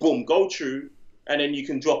that. Boom, go true, and then you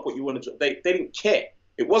can drop what you want to drop. They didn't care.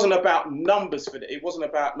 It wasn't about numbers for them. It wasn't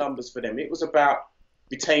about numbers for them. It was about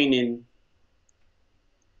retaining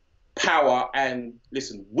power and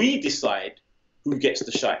listen. We decide who gets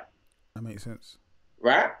to shine. That makes sense.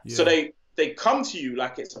 Right? Yeah. So they come to you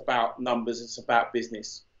like it's about numbers, it's about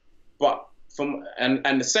business. But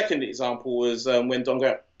and the second example was when Don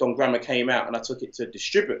Grammar came out and I took it to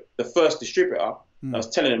the first distributor. I was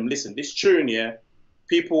telling them, listen, this tune here,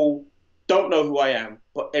 people don't know who I am,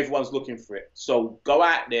 but everyone's looking for it. So go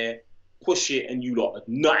out there, push it, and you lot are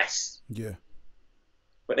nice. Yeah.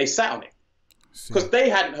 But they sat on it. Because they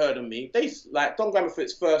hadn't heard of me. Like Don Grammar for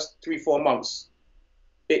its first 3-4 months,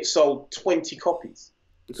 it sold 20 copies.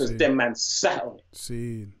 Because them man sat on it. So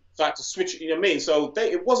I had to switch it, you know what I mean? So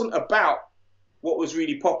it wasn't about what was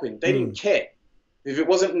really popping. They didn't care. If it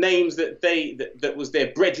wasn't names that was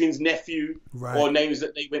their brethren's nephew, or names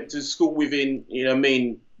that they went to school with in, you know what I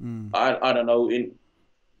mean? I don't know, in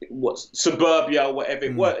suburbia or whatever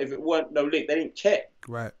it was. If it weren't no link, they didn't care.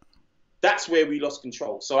 Right. That's where we lost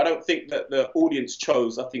control. So I don't think that the audience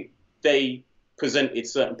chose. I think they presented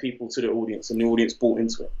certain people to the audience, and the audience bought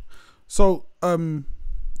into it. So,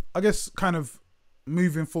 I guess kind of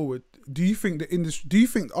moving forward, do you think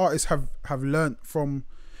artists have learnt from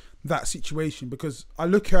that situation? Because I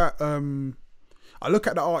look at the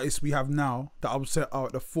artists we have now that I would say are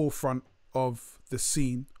at the forefront of the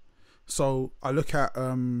scene. So I look at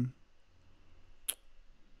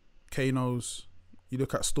Kano's, you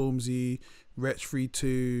look at Stormzy, Wretch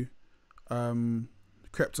 32,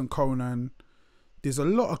 Krept and Conan. There's a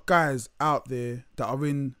lot of guys out there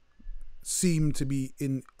that seem to be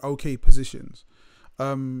in okay positions.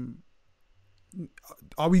 Are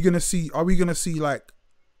we gonna see like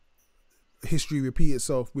history repeat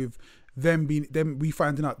itself with them we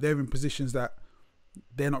finding out they're in positions that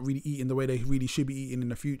they're not really eating the way they really should be eating in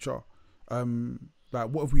the future. Like,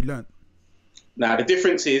 what have we learned? Now, the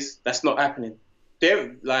difference is that's not happening.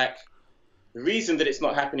 They're like, the reason that it's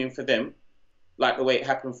not happening for them, like the way it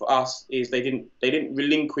happened for us, is they didn't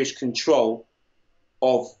relinquish control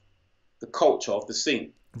of the culture of the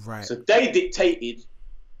scene. Right. So they dictated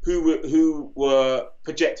who were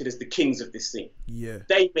projected as the kings of this scene. Yeah.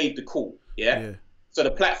 They made the call. Yeah. So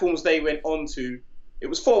the platforms they went onto, it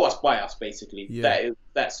was for us by us, basically. Yeah.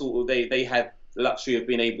 That sort of, they had the luxury of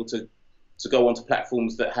being able to go onto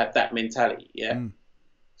platforms that had that mentality. Yeah.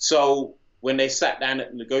 So when they sat down at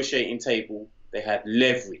the negotiating table, they had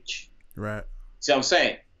leverage. Right. See what I'm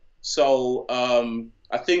saying? So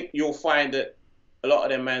I think you'll find that a lot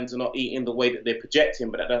of them mans are not eating the way that they're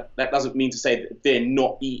projecting, but that doesn't mean to say that they're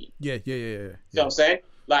not eating. Yeah. See what I'm saying?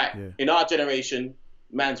 Like, in our generation,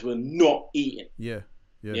 mans were not eating. Yeah.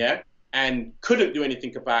 And couldn't do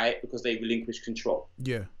anything about it because they relinquished control.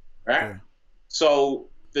 Yeah. Right? Yeah. So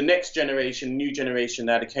the next generation, new generation,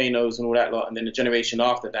 now the Kanos and all that lot, and then the generation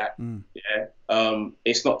after that,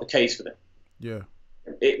 it's not the case for them. Yeah.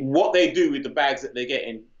 What they do with the bags that they're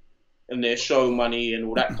getting and their show money and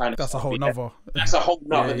all that kind of that's stuff. That's a whole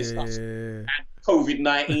nother discussion. And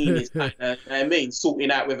COVID-19 is kind of,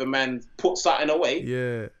 sorting out whether man put something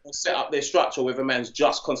away or set up their structure, whether man's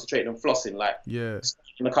just concentrating on flossing, like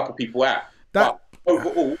taking a couple of people out. But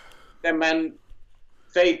overall, them man,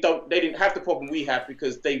 they didn't have the problem we have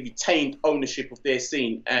because they retained ownership of their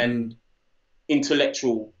scene and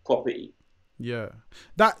intellectual property. Yeah,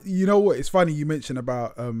 that, you know what? It's funny you mentioned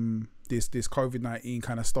about this COVID-19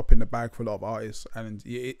 kind of stopping the bag for a lot of artists, and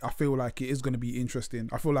I feel like it is going to be interesting.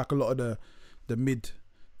 I feel like a lot of the mid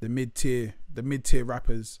tier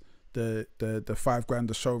rappers, the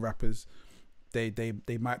 $5,000 a show rappers, they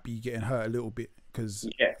might be getting hurt a little bit because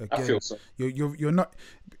again, I feel so. You're not,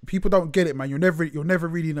 people don't get it, man. You're never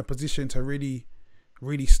really in a position to really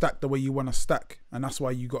stack the way you want to stack, and that's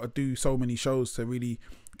why you got to do so many shows to really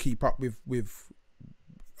keep up with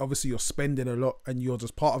obviously you're spending a lot and you're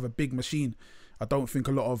just part of a big machine. I don't think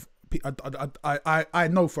a lot of I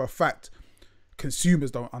know for a fact consumers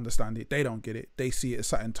don't understand it. They don't get it. They see it as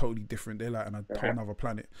something totally different. They're like on a whole other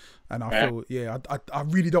planet, and I feel I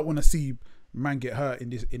really don't want to see man get hurt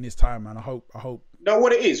in this time, and I hope know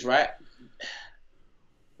what it is, right?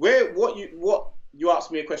 What you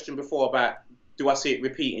asked me a question before about, do I see it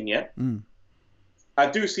repeating? Yeah. I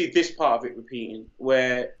do see this part of it repeating,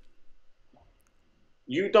 where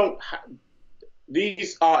you don't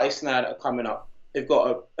these artists now that are coming up, they've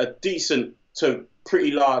got a decent to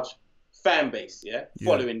pretty large fan base,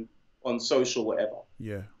 following on social, whatever.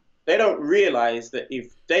 Yeah. They don't realize that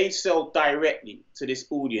if they sell directly to this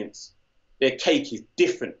audience, their cake is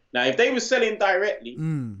different. Now, if they were selling directly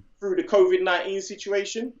through the COVID-19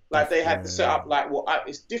 situation, like they had to set up, like,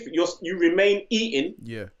 it's different. You remain eating,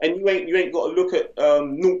 and you ain't got to look at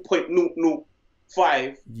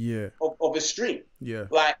 0.005 of a stream. Yeah.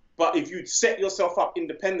 Like, but if you set yourself up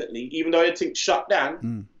independently, even though everything's shut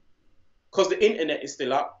down, because the internet is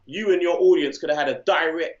still up, you and your audience could have had a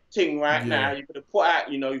direct thing now. You could have put out,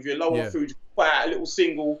 if you're low on food, you could put out a little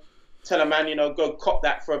single, tell a man, go cop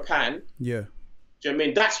that for a pan. Yeah. Do you know what I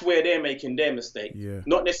mean? That's where they're making their mistake. Yeah.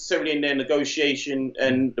 Not necessarily in their negotiation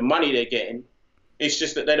and the money they're getting. It's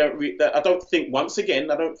just that they don't. I don't think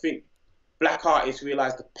black artists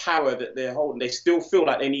realize the power that they're holding. They still feel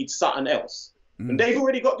like they need something else, and they've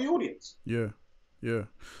already got the audience. Yeah, yeah.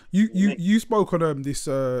 You spoke on this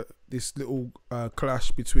little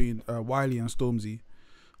clash between Wiley and Stormzy.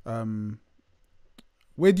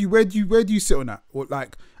 Where do you sit on that? Or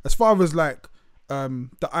like, as far as like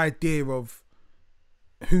the idea of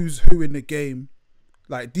who's who in the game,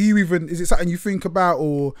 like, is it something you think about,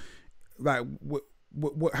 or like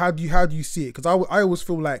how do you see it? Because I always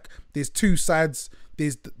feel like there's two sides.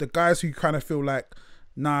 There's the guys who kind of feel like,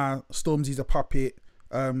 nah, Stormzy's a puppet,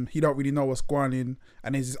 he don't really know what's going on,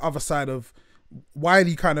 and there's this other side of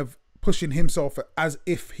Wiley kind of pushing himself as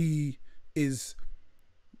if he is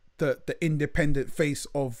the independent face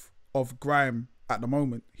of grime at the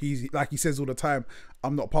moment. He's like, he says all the time,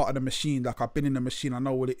 I'm not part of the machine, like I've been in the machine, I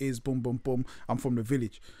know what it is, boom boom boom, I'm from the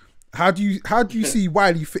village. How do you see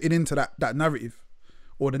Wiley fitting into that narrative,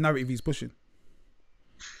 or the narrative he's pushing?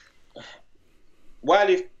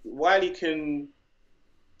 Wiley can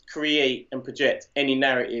create and project any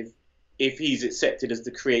narrative if he's accepted as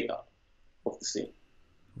the creator of the scene,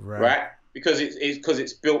 right? Because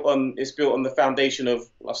it's built on the foundation of,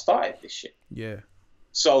 I started this shit. Yeah.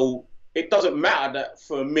 So it doesn't matter that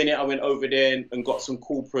for a minute I went over there and got some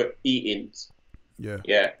corporate eat-ins. Yeah.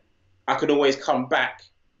 Yeah. I could always come back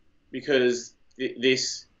because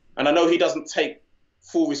this, and I know he doesn't take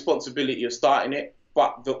full responsibility of starting it,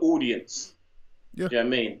 but the audience, yeah. Do you know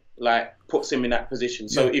what I mean? Like, puts him in that position.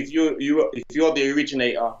 So if you're the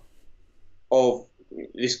originator of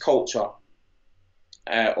this culture,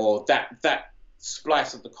 or that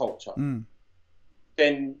splice of the culture,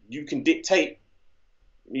 then you can dictate.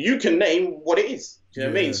 You can name what it is. Do you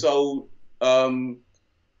know what I mean? So,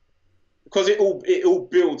 because it all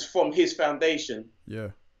builds from his foundation. Yeah.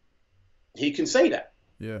 He can say that.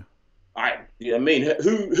 Yeah. You know what I mean?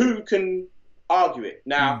 Who can argue it?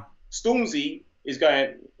 Now, Stormzy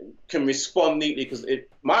can respond neatly, because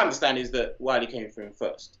my understanding is that Wiley came for him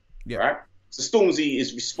first. Yeah. Right? So Stormzy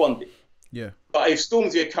is responding. Yeah. But if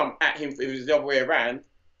Stormzy had come at him, if it was the other way around,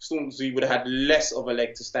 Stormzy would have had less of a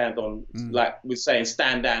leg to stand on, like with saying,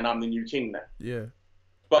 stand down, I'm the new king now. Yeah.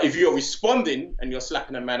 But if you're responding and you're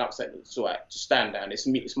slapping a man up, saying, it's all right, just stand down,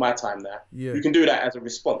 it's my time now. Yeah. You can do that as a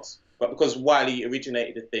response. But because Wiley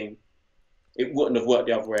originated the thing, it wouldn't have worked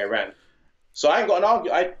the other way around. So I ain't got an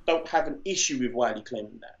argument. I don't have an issue with Wiley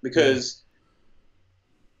claiming that, because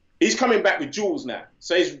he's coming back with jewels now.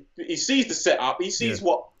 So he sees the setup, he sees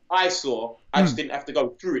what I saw. I just didn't have to go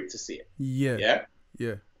through it to see it. Yeah. Yeah?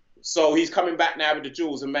 Yeah. So he's coming back now with the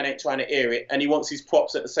jewels, and man ain't trying to air it, and he wants his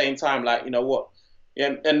props at the same time. Like, you know what?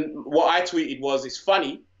 Yeah, and what I tweeted was, it's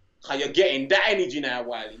funny how you're getting that energy now,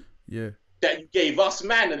 Wiley. Yeah. That you gave us,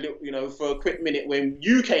 man, a little, you know, for a quick minute when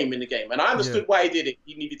you came in the game. And I understood why he did it.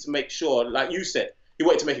 He needed to make sure, like you said, he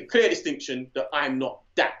wanted to make a clear distinction that I'm not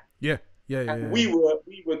that. Yeah. Yeah. Yeah. And we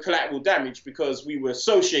were collateral damage because we were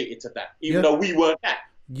associated to that, even though we weren't that.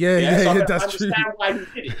 So that's true. I understand why he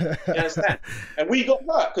did it. You understand? And we got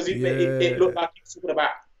hurt because it looked like he was talking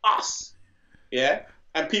about us. Yeah.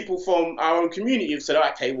 And people from our own community have said,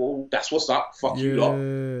 okay, well, that's what's up. Fuck you lot.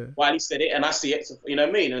 Wiley said it, and I see it. So, you know what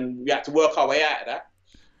I mean? And we had to work our way out of that.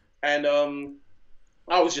 And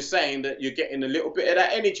I was just saying that you're getting a little bit of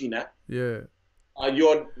that energy now. Yeah.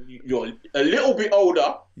 You're a little bit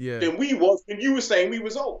older than we was when you were saying we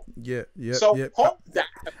was old. Yeah. Yeah. So hold that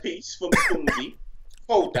a piece from Stormzy.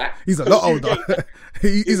 Hold that. He's a lot older.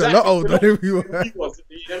 He's a lot older than we were. He was.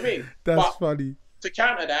 You know what I mean? That's funny. To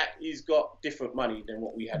counter that, he's got different money than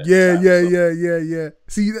what we had. Yeah.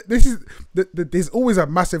 See, this is there's always a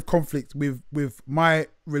massive conflict with my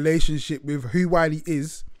relationship with who Wiley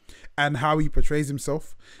is and how he portrays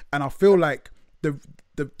himself, and I feel like the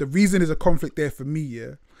reason there's a conflict there for me,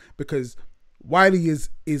 because Wiley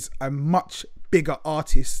is a much bigger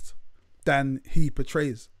artist than he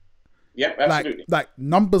portrays. Yeah, absolutely. Like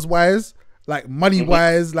numbers wise, like money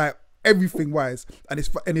wise, like everything wise, and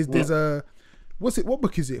there's a. What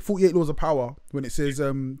book is it? 48 Laws of Power, when it says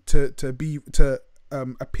to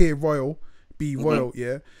appear royal, be royal,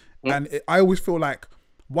 And I always feel like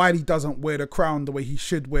Wiley doesn't wear the crown the way he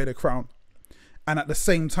should wear the crown, and at the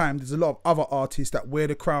same time, there's a lot of other artists that wear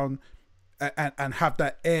the crown and have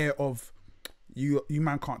that air of you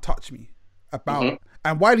man can't touch me about,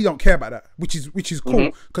 and Wiley don't care about that, which is cool,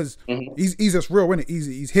 because he's just real, isn't it?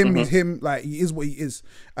 He's him, like he is what he is,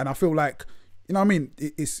 and I feel like. You know what I mean?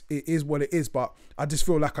 It is what it is, but I just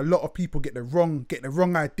feel like a lot of people get the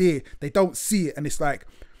wrong idea. They don't see it, and it's like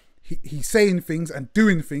he's saying things and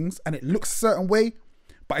doing things, and it looks a certain way.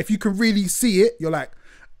 But if you can really see it, you're like,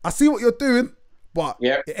 I see what you're doing, but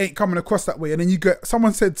it ain't coming across that way. And then you get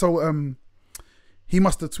someone said he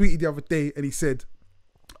must have tweeted the other day, and he said,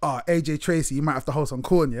 AJ Tracy, you might have to hold some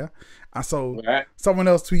corn, yeah. And so someone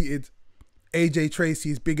else tweeted, AJ Tracy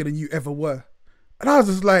is bigger than you ever were, and I was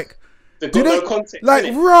just like. They've got no context.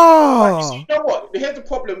 Like, raw. You know what? Here's the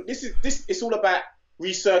problem. This. It's all about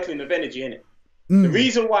recircling of energy, innit? The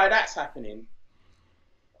reason why that's happening.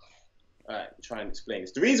 All right, try and explain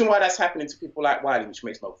this. The reason why that's happening to people like Wiley, which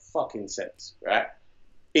makes no fucking sense, right?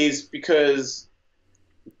 Is because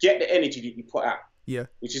get the energy that you put out. Yeah.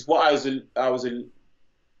 Which is what I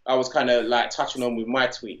was kind of like touching on with my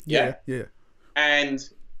tweet. Yeah. And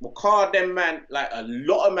Karl, them man, like a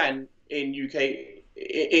lot of man in UK.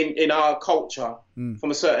 In our culture, from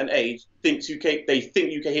a certain age, they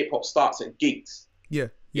think UK hip hop starts at gigs. Yeah.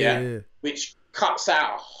 Which cuts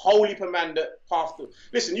out a whole heap of man that path to.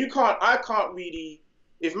 Listen, I can't really.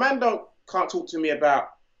 If man can't talk to me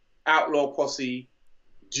about Outlaw Posse,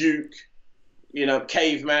 Duke, you know,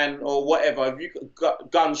 Caveman or whatever. If you got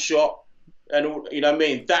Gunshot and all, you know what I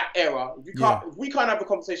mean, that era. If we can't have a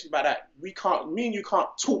conversation about that. Me and you can't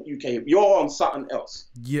talk UK. You're on something else.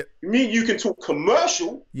 Yeah. Me and you can talk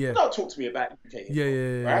commercial. Yeah. Don't talk to me about UK.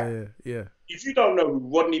 Yeah. If you don't know who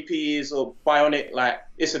Rodney P is or Bionic, like,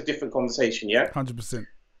 it's a different conversation. Yeah. 100%.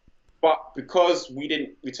 But because we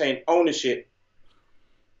didn't retain ownership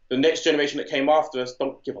the next generation that came after us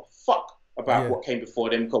don't give a fuck about what came before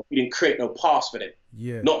them, because we didn't create no past for them.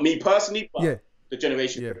 Yeah. Not me personally, but the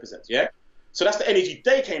generation represents. Yeah. So that's the energy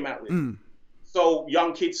they came out with. So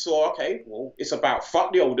young kids saw, okay, well, it's about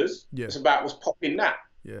fuck the olders. Yeah. It's about what's popping now.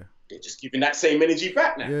 Yeah. They're just giving that same energy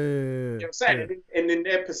back now. Yeah. You know what I'm saying? Yeah. And in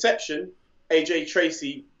their perception, AJ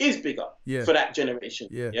Tracey is bigger for that generation.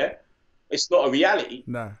 Yeah. Yeah. It's not a reality.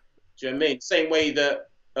 Nah. Do you know what I mean? Same way that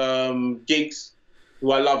Giggs,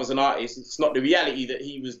 who I love as an artist, it's not the reality that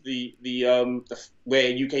he was the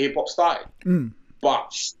where UK hip hop started.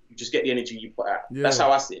 But you just get the energy you put out. Yeah. That's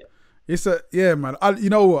how I see it. It's man.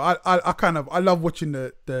 I love watching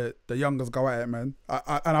the youngers go at it, man.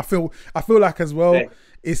 I feel like as well,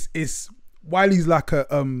 it's Wiley's like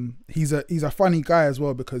he's a funny guy as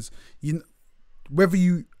well, because whether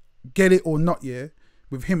you get it or not,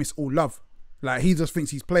 with him it's all love. Like, he just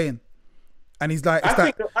thinks he's playing, and he's like,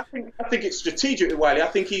 I think it's strategic with Wiley. I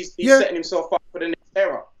think he's setting himself up for the next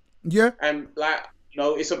era. Yeah, and like,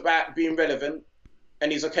 it's about being relevant.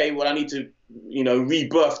 And he's okay, well, I need to,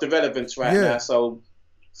 rebirth the relevance now. So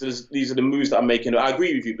these are the moves that I'm making. I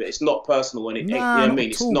agree with you, but it's not personal. And you know what I mean?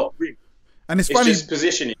 It's not real. And it's funny. It's just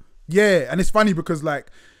positioning. Yeah, and it's funny because, like,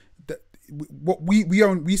 what we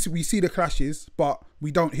see the clashes, but we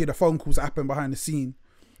don't hear the phone calls that happen behind the scene.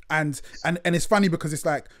 And it's funny because it's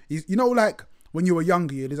like, like when you were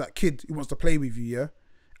younger, there's that kid who wants to play with you,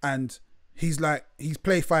 and he's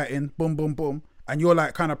play fighting, boom, boom, boom. And you're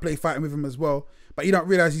like kind of play fighting with him as well, but you don't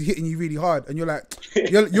realize he's hitting you really hard, and you're like,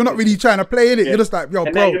 you're not really trying to play in it. You're just like, yo,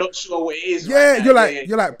 and bro. You're not sure what it is. Yeah, right,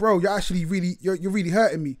 you're like, bro, you're actually you're really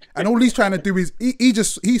hurting me. And all he's trying to do is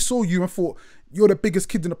he saw you and thought, you're the biggest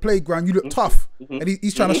kid in the playground. You look tough, and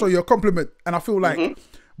he's trying to show you a compliment. And I feel like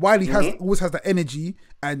Wiley always has the energy,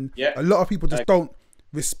 and a lot of people just don't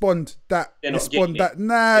respond that. They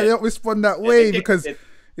don't respond that way because.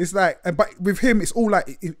 It's like, but with him, it's all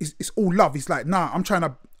like, it's all love. It's like, nah, I'm trying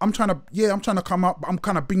to come up, but I'm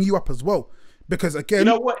kind of bring you up as well, because again, you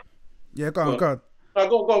know what? Yeah, go on. Go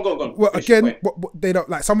on. Well, again, what they don't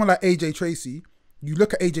like, someone like AJ Tracey. You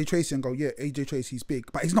look at AJ Tracey and go, yeah, AJ Tracey's big,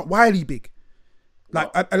 but he's not Wiley big. Like,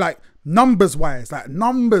 like numbers wise, like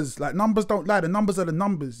numbers don't lie. The numbers are the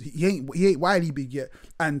numbers. He ain't Wiley big yet,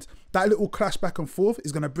 and that little clash back and forth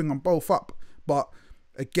is gonna bring them both up. But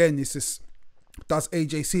again, it's just. Does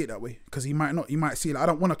AJ see it that way? Because he might not. He might see it like, I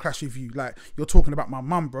don't want to clash with you. Like, you're talking about my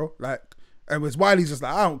mum, bro. Like, and with Wiley's just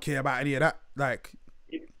like, I don't care about any of that. Like,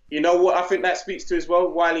 you know what I think that speaks to as well?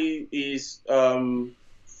 Wiley is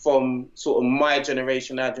from sort of my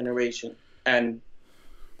generation, our generation, and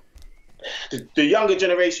the younger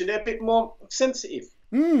generation, they're a bit more sensitive.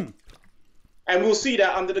 And we'll see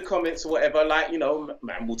that under the comments or whatever. Like,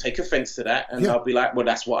 man will take offense to that, and I'll be like, well,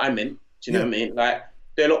 that's what I meant. Do you know what I mean? Like.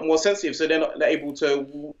 They're a lot more sensitive, so they're able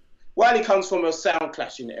to. Soundclash comes from a sound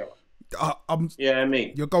clashing era. Yeah, you know what I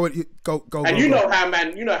mean. You're go. And you know how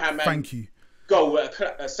man. Thank you. Go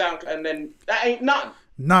a sound, and then that ain't nothing.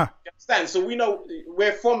 Nah. You understand? So we know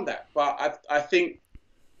we're from that, but I think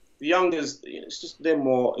the youngers, it's just they're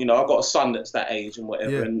more. I've got a son that's that age and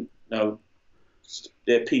whatever, and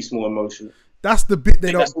they're piece more emotional. That's the bit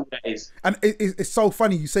they don't. That's what that is. And it's so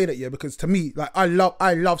funny you say that, because to me, like, I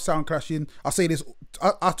love sound clashing. I say this,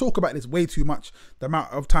 I talk about this way too much. The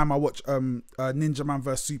amount of time I watch Ninja Man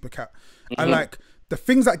vs Super Cat, and like the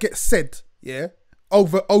things that get said,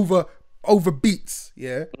 over beats,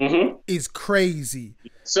 is crazy.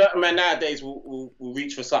 Certain men nowadays will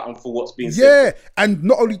reach for something for what's being said. Yeah, and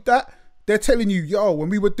not only that. They're telling you, yo, when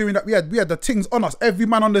we were doing that, we had the things on us. Every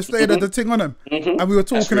man on the stage had the thing on them. And we were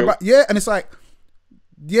talking about, and it's like,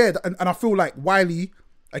 and I feel like Wiley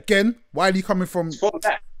coming from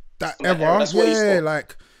that era,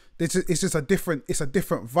 like, it's just a different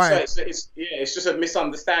vibe. So it's just a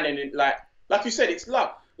misunderstanding. Like you said, it's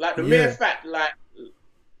love. Like the mere fact, like,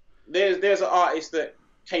 there's an artist that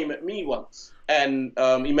came at me once, and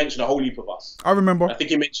he mentioned a whole heap of us. I remember. I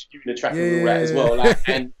think he mentioned you in the track and all that as well. Like,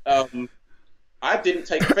 and I didn't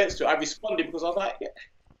take offense to it. I responded because I was like,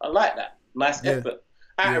 I like that. Nice effort.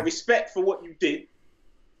 Out of respect for what you did,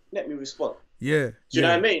 let me respond. Yeah. Do you know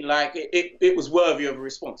what I mean? Like, it was worthy of a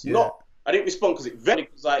response. I didn't respond because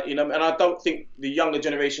because and I don't think the younger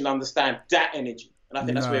generation understand that energy. And I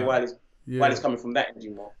think that's where Wiley's coming from, that energy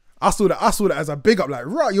more. I saw that as a big up, like,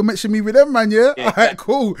 right, you're mentioning me with them, man, yeah? All right,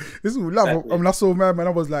 cool. This is all love. Exactly. I mean, I saw man, I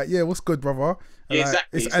was like, yeah, what's good, brother? And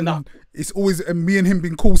exactly. It's always, and me and him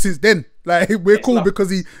been cool since then. Like, we're cool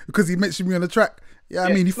because he mentioned me on the track. Yeah,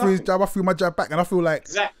 I mean, he threw his jab, I threw my jab back, and I feel like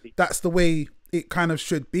that's the way it kind of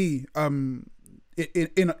should be, in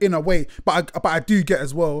a way. But I do get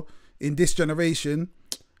as well, in this generation,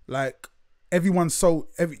 like,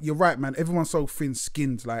 you're right, man. Everyone's so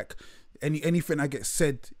thin-skinned. Like anything that gets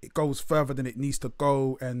said, it goes further than it needs to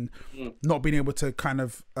go, and not being able to kind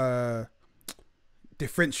of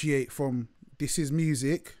differentiate from this is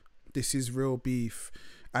music, this is real beef,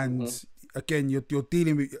 and again, you're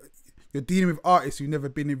dealing with artists who've never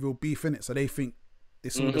been in real beef, in it, so they think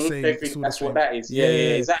it's all the same. They think that's what that is. Yeah,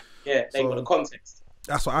 exactly. Yeah, they got the context.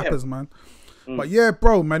 That's what happens, man. But yeah,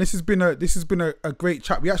 bro, man, this has been a great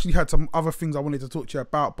chat. We actually had some other things I wanted to talk to you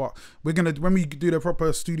about, but when we do the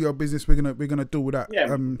proper studio business, we're gonna do with that.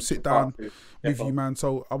 Yeah, sit down with you, man.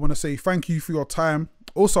 So I want to say thank you for your time.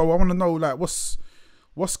 Also, I want to know, like, what's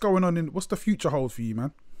going on what's the future hold for you,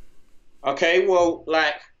 man? Okay, well,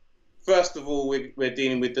 like, first of all, we're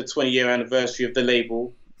dealing with the 20-year anniversary of the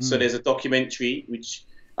label. So there's a documentary which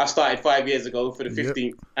I started 5 years ago for the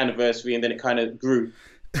 15th anniversary, and then it kind of grew.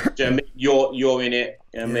 Do you know what I mean? You're in it.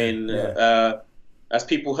 You know what I mean? As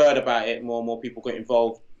people heard about it, more and more people got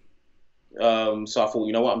involved. So I thought,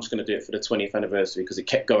 you know what, I'm just going to do it for the 20th anniversary, because it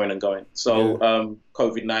kept going and going. So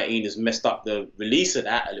COVID-19 has messed up the release of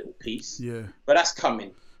that a little piece. Yeah. But that's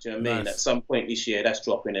coming. Do you know what I mean? At some point this year, that's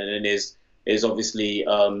dropping, and then there's obviously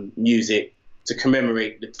music to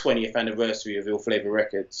commemorate the 20th anniversary of Ill Flava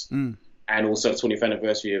Records, and also 20th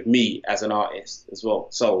anniversary of me as an artist as well.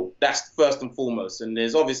 So that's first and foremost. And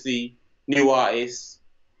there's obviously new artists,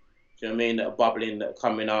 do you know what I mean, that are bubbling, that are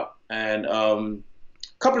coming up, and a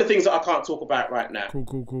couple of things that I can't talk about right now. Cool.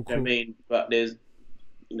 Do you know what I mean? But there's,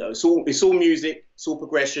 you know, it's all music, it's all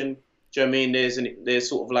progression. Do you know what I mean? There's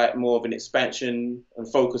sort of like more of an expansion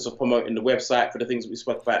and focus of promoting the website for the things that we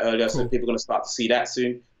spoke about earlier. So people are going to start to see that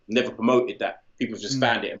soon. Never promoted that. People have just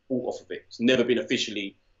found it and bought off of it. It's never been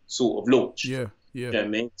officially sort of launched. Yeah. You know what I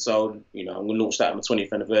mean? So, you know, I'm going to launch that on the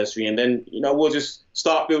 20th anniversary, and then, you know, we'll just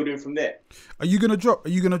start building from there. Are you going to drop,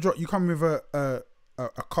 you come with a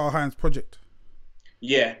Karl Hinds project?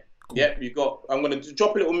 Yeah. Cool. Yeah, I'm going to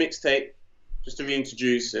drop a little mixtape just to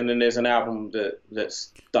reintroduce, and then there's an album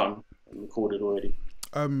that's done and recorded already.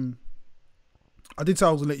 I did say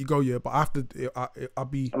I was gonna let you go, yeah, but I have to.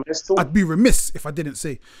 I'd be remiss if I didn't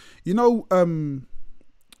say, you know,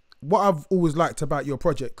 what I've always liked about your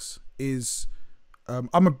projects is,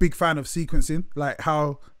 I'm a big fan of sequencing, like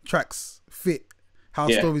how tracks fit, how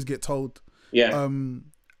stories get told, and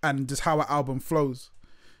just how an album flows.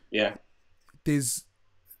 Yeah,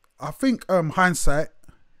 I think Hindsight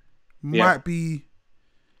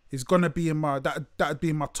is gonna be in my that'd be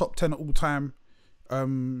in my top 10 all time.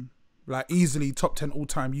 Like easily top 10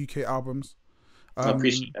 all-time UK albums. I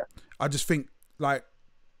appreciate that. I just think, like,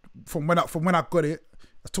 from when I got it, I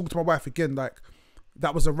was talking to my wife again, like,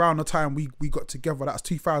 that was around the time we got together. That was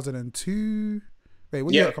 2002. Wait,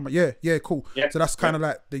 what year did that come out? Yeah, cool. Yeah. So that's kind of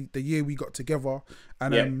like the year we got together,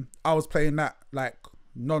 and I was playing that like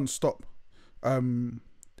non-stop.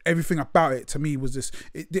 Everything about it to me was just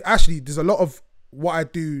actually, there's a lot of what I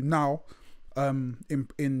do now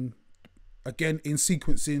in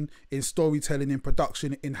sequencing, in storytelling, in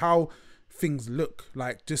production, in how things look,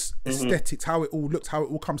 like just aesthetics, how it all looks, how it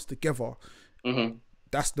all comes together.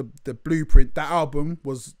 That's the blueprint. That album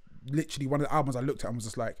was literally one of the albums I looked at and was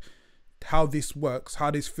just like, how this works, how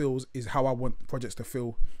this feels is how I want projects to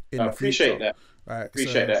feel in the future. Appreciate that. Right,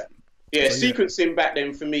 appreciate that. Yeah, sequencing back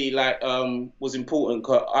then for me, like, was important,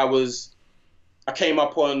 because I came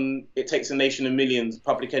up on It Takes a Nation of Millions,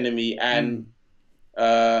 Public Enemy, and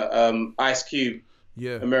Ice Cube,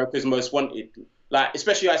 America's Most Wanted. Like,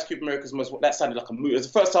 especially Ice Cube, America's Most Wanted, that sounded like a movie. It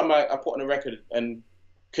was the first time I put on a record and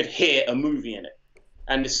could hear a movie in it.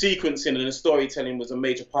 And the sequencing and the storytelling was a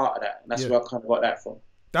major part of that. And that's where I kind of got that from.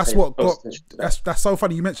 That's so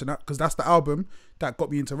funny you mentioned that, because that's the album that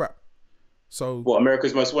got me into rap. So what,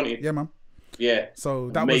 America's Most Wanted? Yeah, man. Yeah. So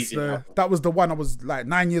that was the one. I was like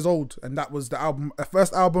 9 years old, and that was the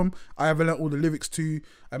first album I ever learned all the lyrics to.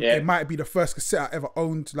 It might be the first cassette I ever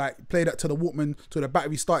owned. Like, played that to the Walkman till the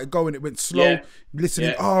battery started going. It went slow.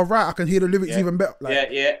 Listening, oh right, I can hear the lyrics even better. Like,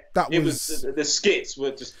 It was the skits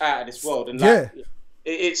were just out of this world, and like,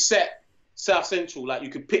 it set South Central, like you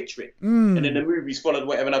could picture it, and then the movies followed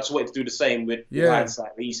whatever. And I just wanted to do the same with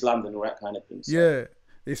Hindsight, East London, all that kind of thing. So. Yeah.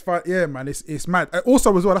 It's fine, yeah, man. It's mad.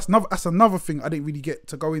 Also, as well, that's another thing I didn't really get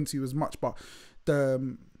to go into as much. But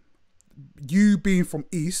you being from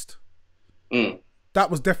East,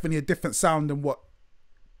 that was definitely a different sound than what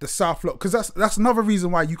the South looked. Because that's another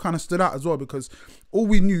reason why you kind of stood out as well. Because all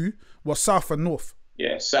we knew was South and North.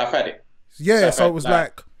 Yeah, South had it. Yeah, South so it was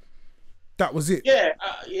like that was it. Yeah,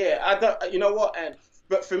 I don't. You know what?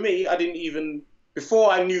 But for me, I didn't even,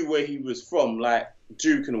 before I knew where he was from, like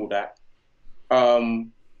Duke and all that.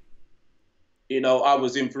 you know, I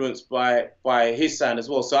was influenced by his sound as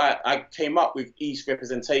well. So I came up with East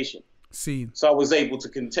representation. Scene. So I was able to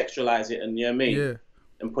contextualize it, and you know what I mean? Yeah.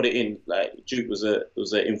 And put it in. Like Duke was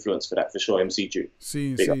an influence for that for sure. MC Duke.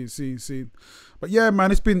 Scene. But yeah,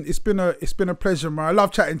 man, it's been a pleasure, man. I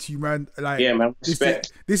love chatting to you, man. Like, yeah, man.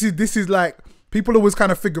 Respect. This is like, people always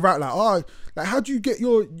kind of figure out like, oh, like, how do you get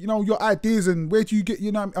your, you know, your ideas, and where do you get,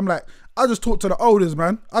 you know? I'm like, I just talk to the elders,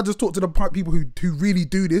 man. I just talk to the people who really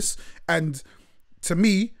do this. And to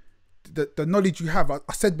me, the knowledge you have, I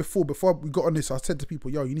said before we got on this, I said to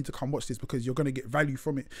people, yo, you need to come watch this because you're going to get value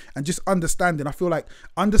from it. And just understanding, I feel like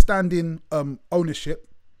understanding ownership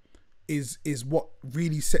is what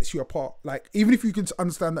really sets you apart. Like, even if you can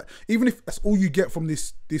understand that, even if that's all you get from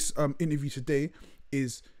this interview today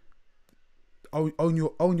is own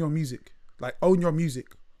your music. Like, own your music.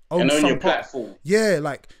 Own your platform. Yeah,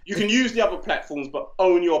 like, you can use the other platforms, but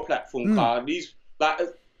own your platform, Karl. These, like,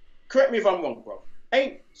 correct me if I'm wrong, bro.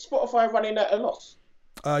 Ain't Spotify running at a loss?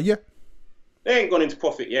 Yeah. They ain't gone into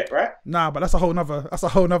profit yet, right? Nah, but that's a whole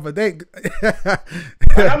nother day.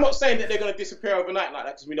 And I'm not saying that they're gonna disappear overnight like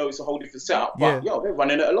that, because we know it's a whole different setup. But yo, they're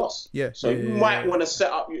running at a loss. Yeah. So you might want to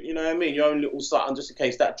set up, you know what I mean, your own little something just in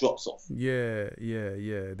case that drops off. Yeah.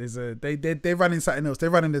 There's they're running something else. They're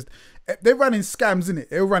running scams, innit?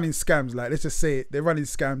 They're running scams. Like, let's just say it. They're running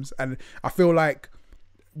scams, and I feel like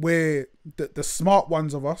we're the smart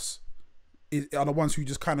ones of us are the ones who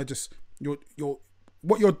just kind of just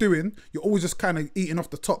what you're doing, you're always just kind of eating off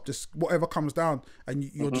the top, just whatever comes down, and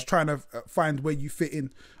you're just trying to find where you fit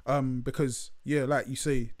in, because like you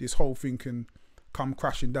say, this whole thing can come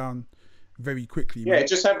crashing down very quickly. Yeah, man.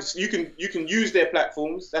 Just have, you can use their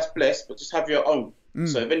platforms, that's blessed, but just have your own.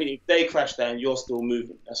 So if they crash down, you're still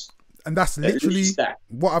moving. That's literally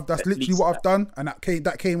what I've done, and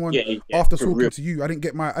that came on after talking to you. I didn't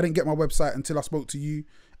get my website until I spoke to you,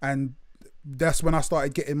 and that's when I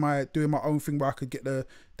started doing my own thing, where I could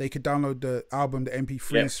they could download the album, the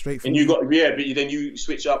MP3 straight from. And you got but then you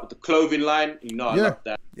switch up with the clothing line. You know, I love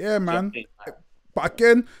that. Yeah, man. But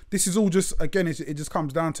again, this is all just it just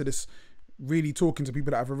comes down to this, really talking to people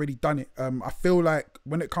that have already done it. I feel like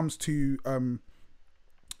when it comes to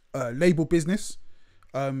label business,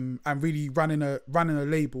 and really running a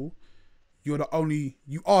label, you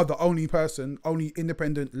are the only person, only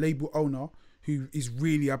independent label owner who is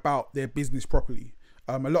really about their business properly.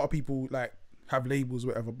 A lot of people like have labels,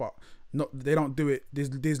 whatever, but they don't do it.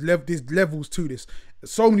 There's levels to this.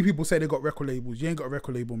 So many people say they got record labels. You ain't got a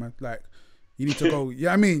record label, man. Like, you need to go.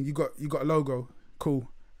 Yeah, I mean, you got a logo. Cool.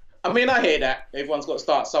 I mean, I hear that. Everyone's got to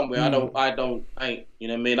start somewhere. I ain't. You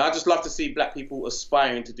know what I mean? I just love to see black people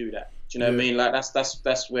aspiring to do that. Do you know what I mean? Like,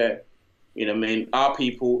 that's where, you know what I mean, our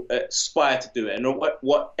people aspire to do it. And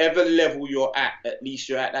whatever level you're at least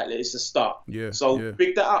you're at that. It's a start. Yeah. So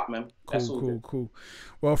big that up, man. Cool.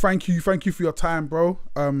 Well, thank you for your time, bro.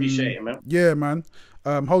 Appreciate it, man. Yeah, man.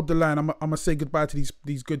 Hold the line. I'm gonna say goodbye to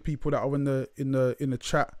these good people that are in the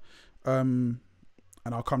chat. And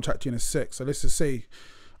I'll come chat to you in a sec. So let's just say,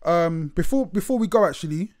 before we go,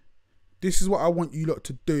 actually, this is what I want you lot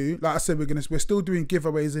to do. Like I said, we're still doing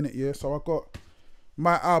giveaways in it, yeah. So I got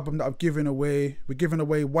my album that I'm giving away. We're giving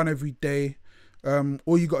away one every day.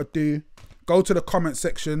 All you gotta do, go to the comment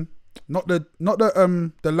section, not the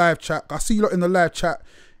live chat. I see you lot in the live chat,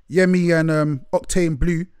 Yemi and Octane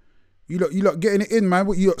Blue. You lot getting it in, man.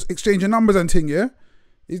 What, you lot exchanging numbers and thing, yeah?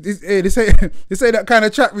 Hey, this ain't that kind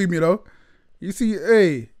of chat room, you know. You see,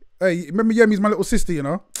 hey, remember Yemi's my little sister, you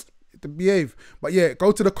know. To behave. But yeah,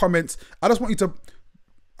 go to the comments. I want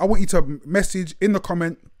you to message in the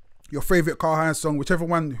comment your favorite Karl Hinds song,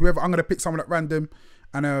 whoever. I'm gonna pick someone at random,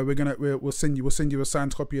 and we'll send you a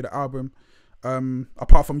signed copy of the album.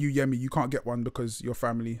 Apart from you, Yemi, you can't get one because you're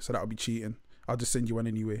family, so that'll be cheating. I'll just send you one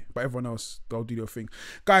anyway. But everyone else, they'll do their thing.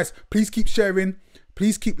 Guys, please keep sharing.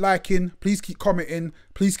 Please keep liking. Please keep commenting.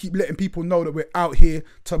 Please keep letting people know that we're out here.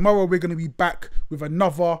 Tomorrow we're gonna be back with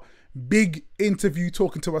another big interview,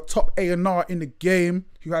 talking to a top A&R in the game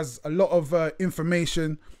who has a lot of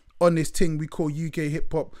information on this thing we call UK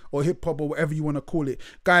hip hop or whatever you want to call it.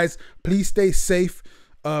 Guys, please stay safe.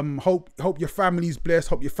 Hope your family's blessed.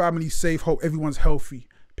 Hope your family's safe. Hope everyone's healthy.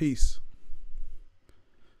 Peace.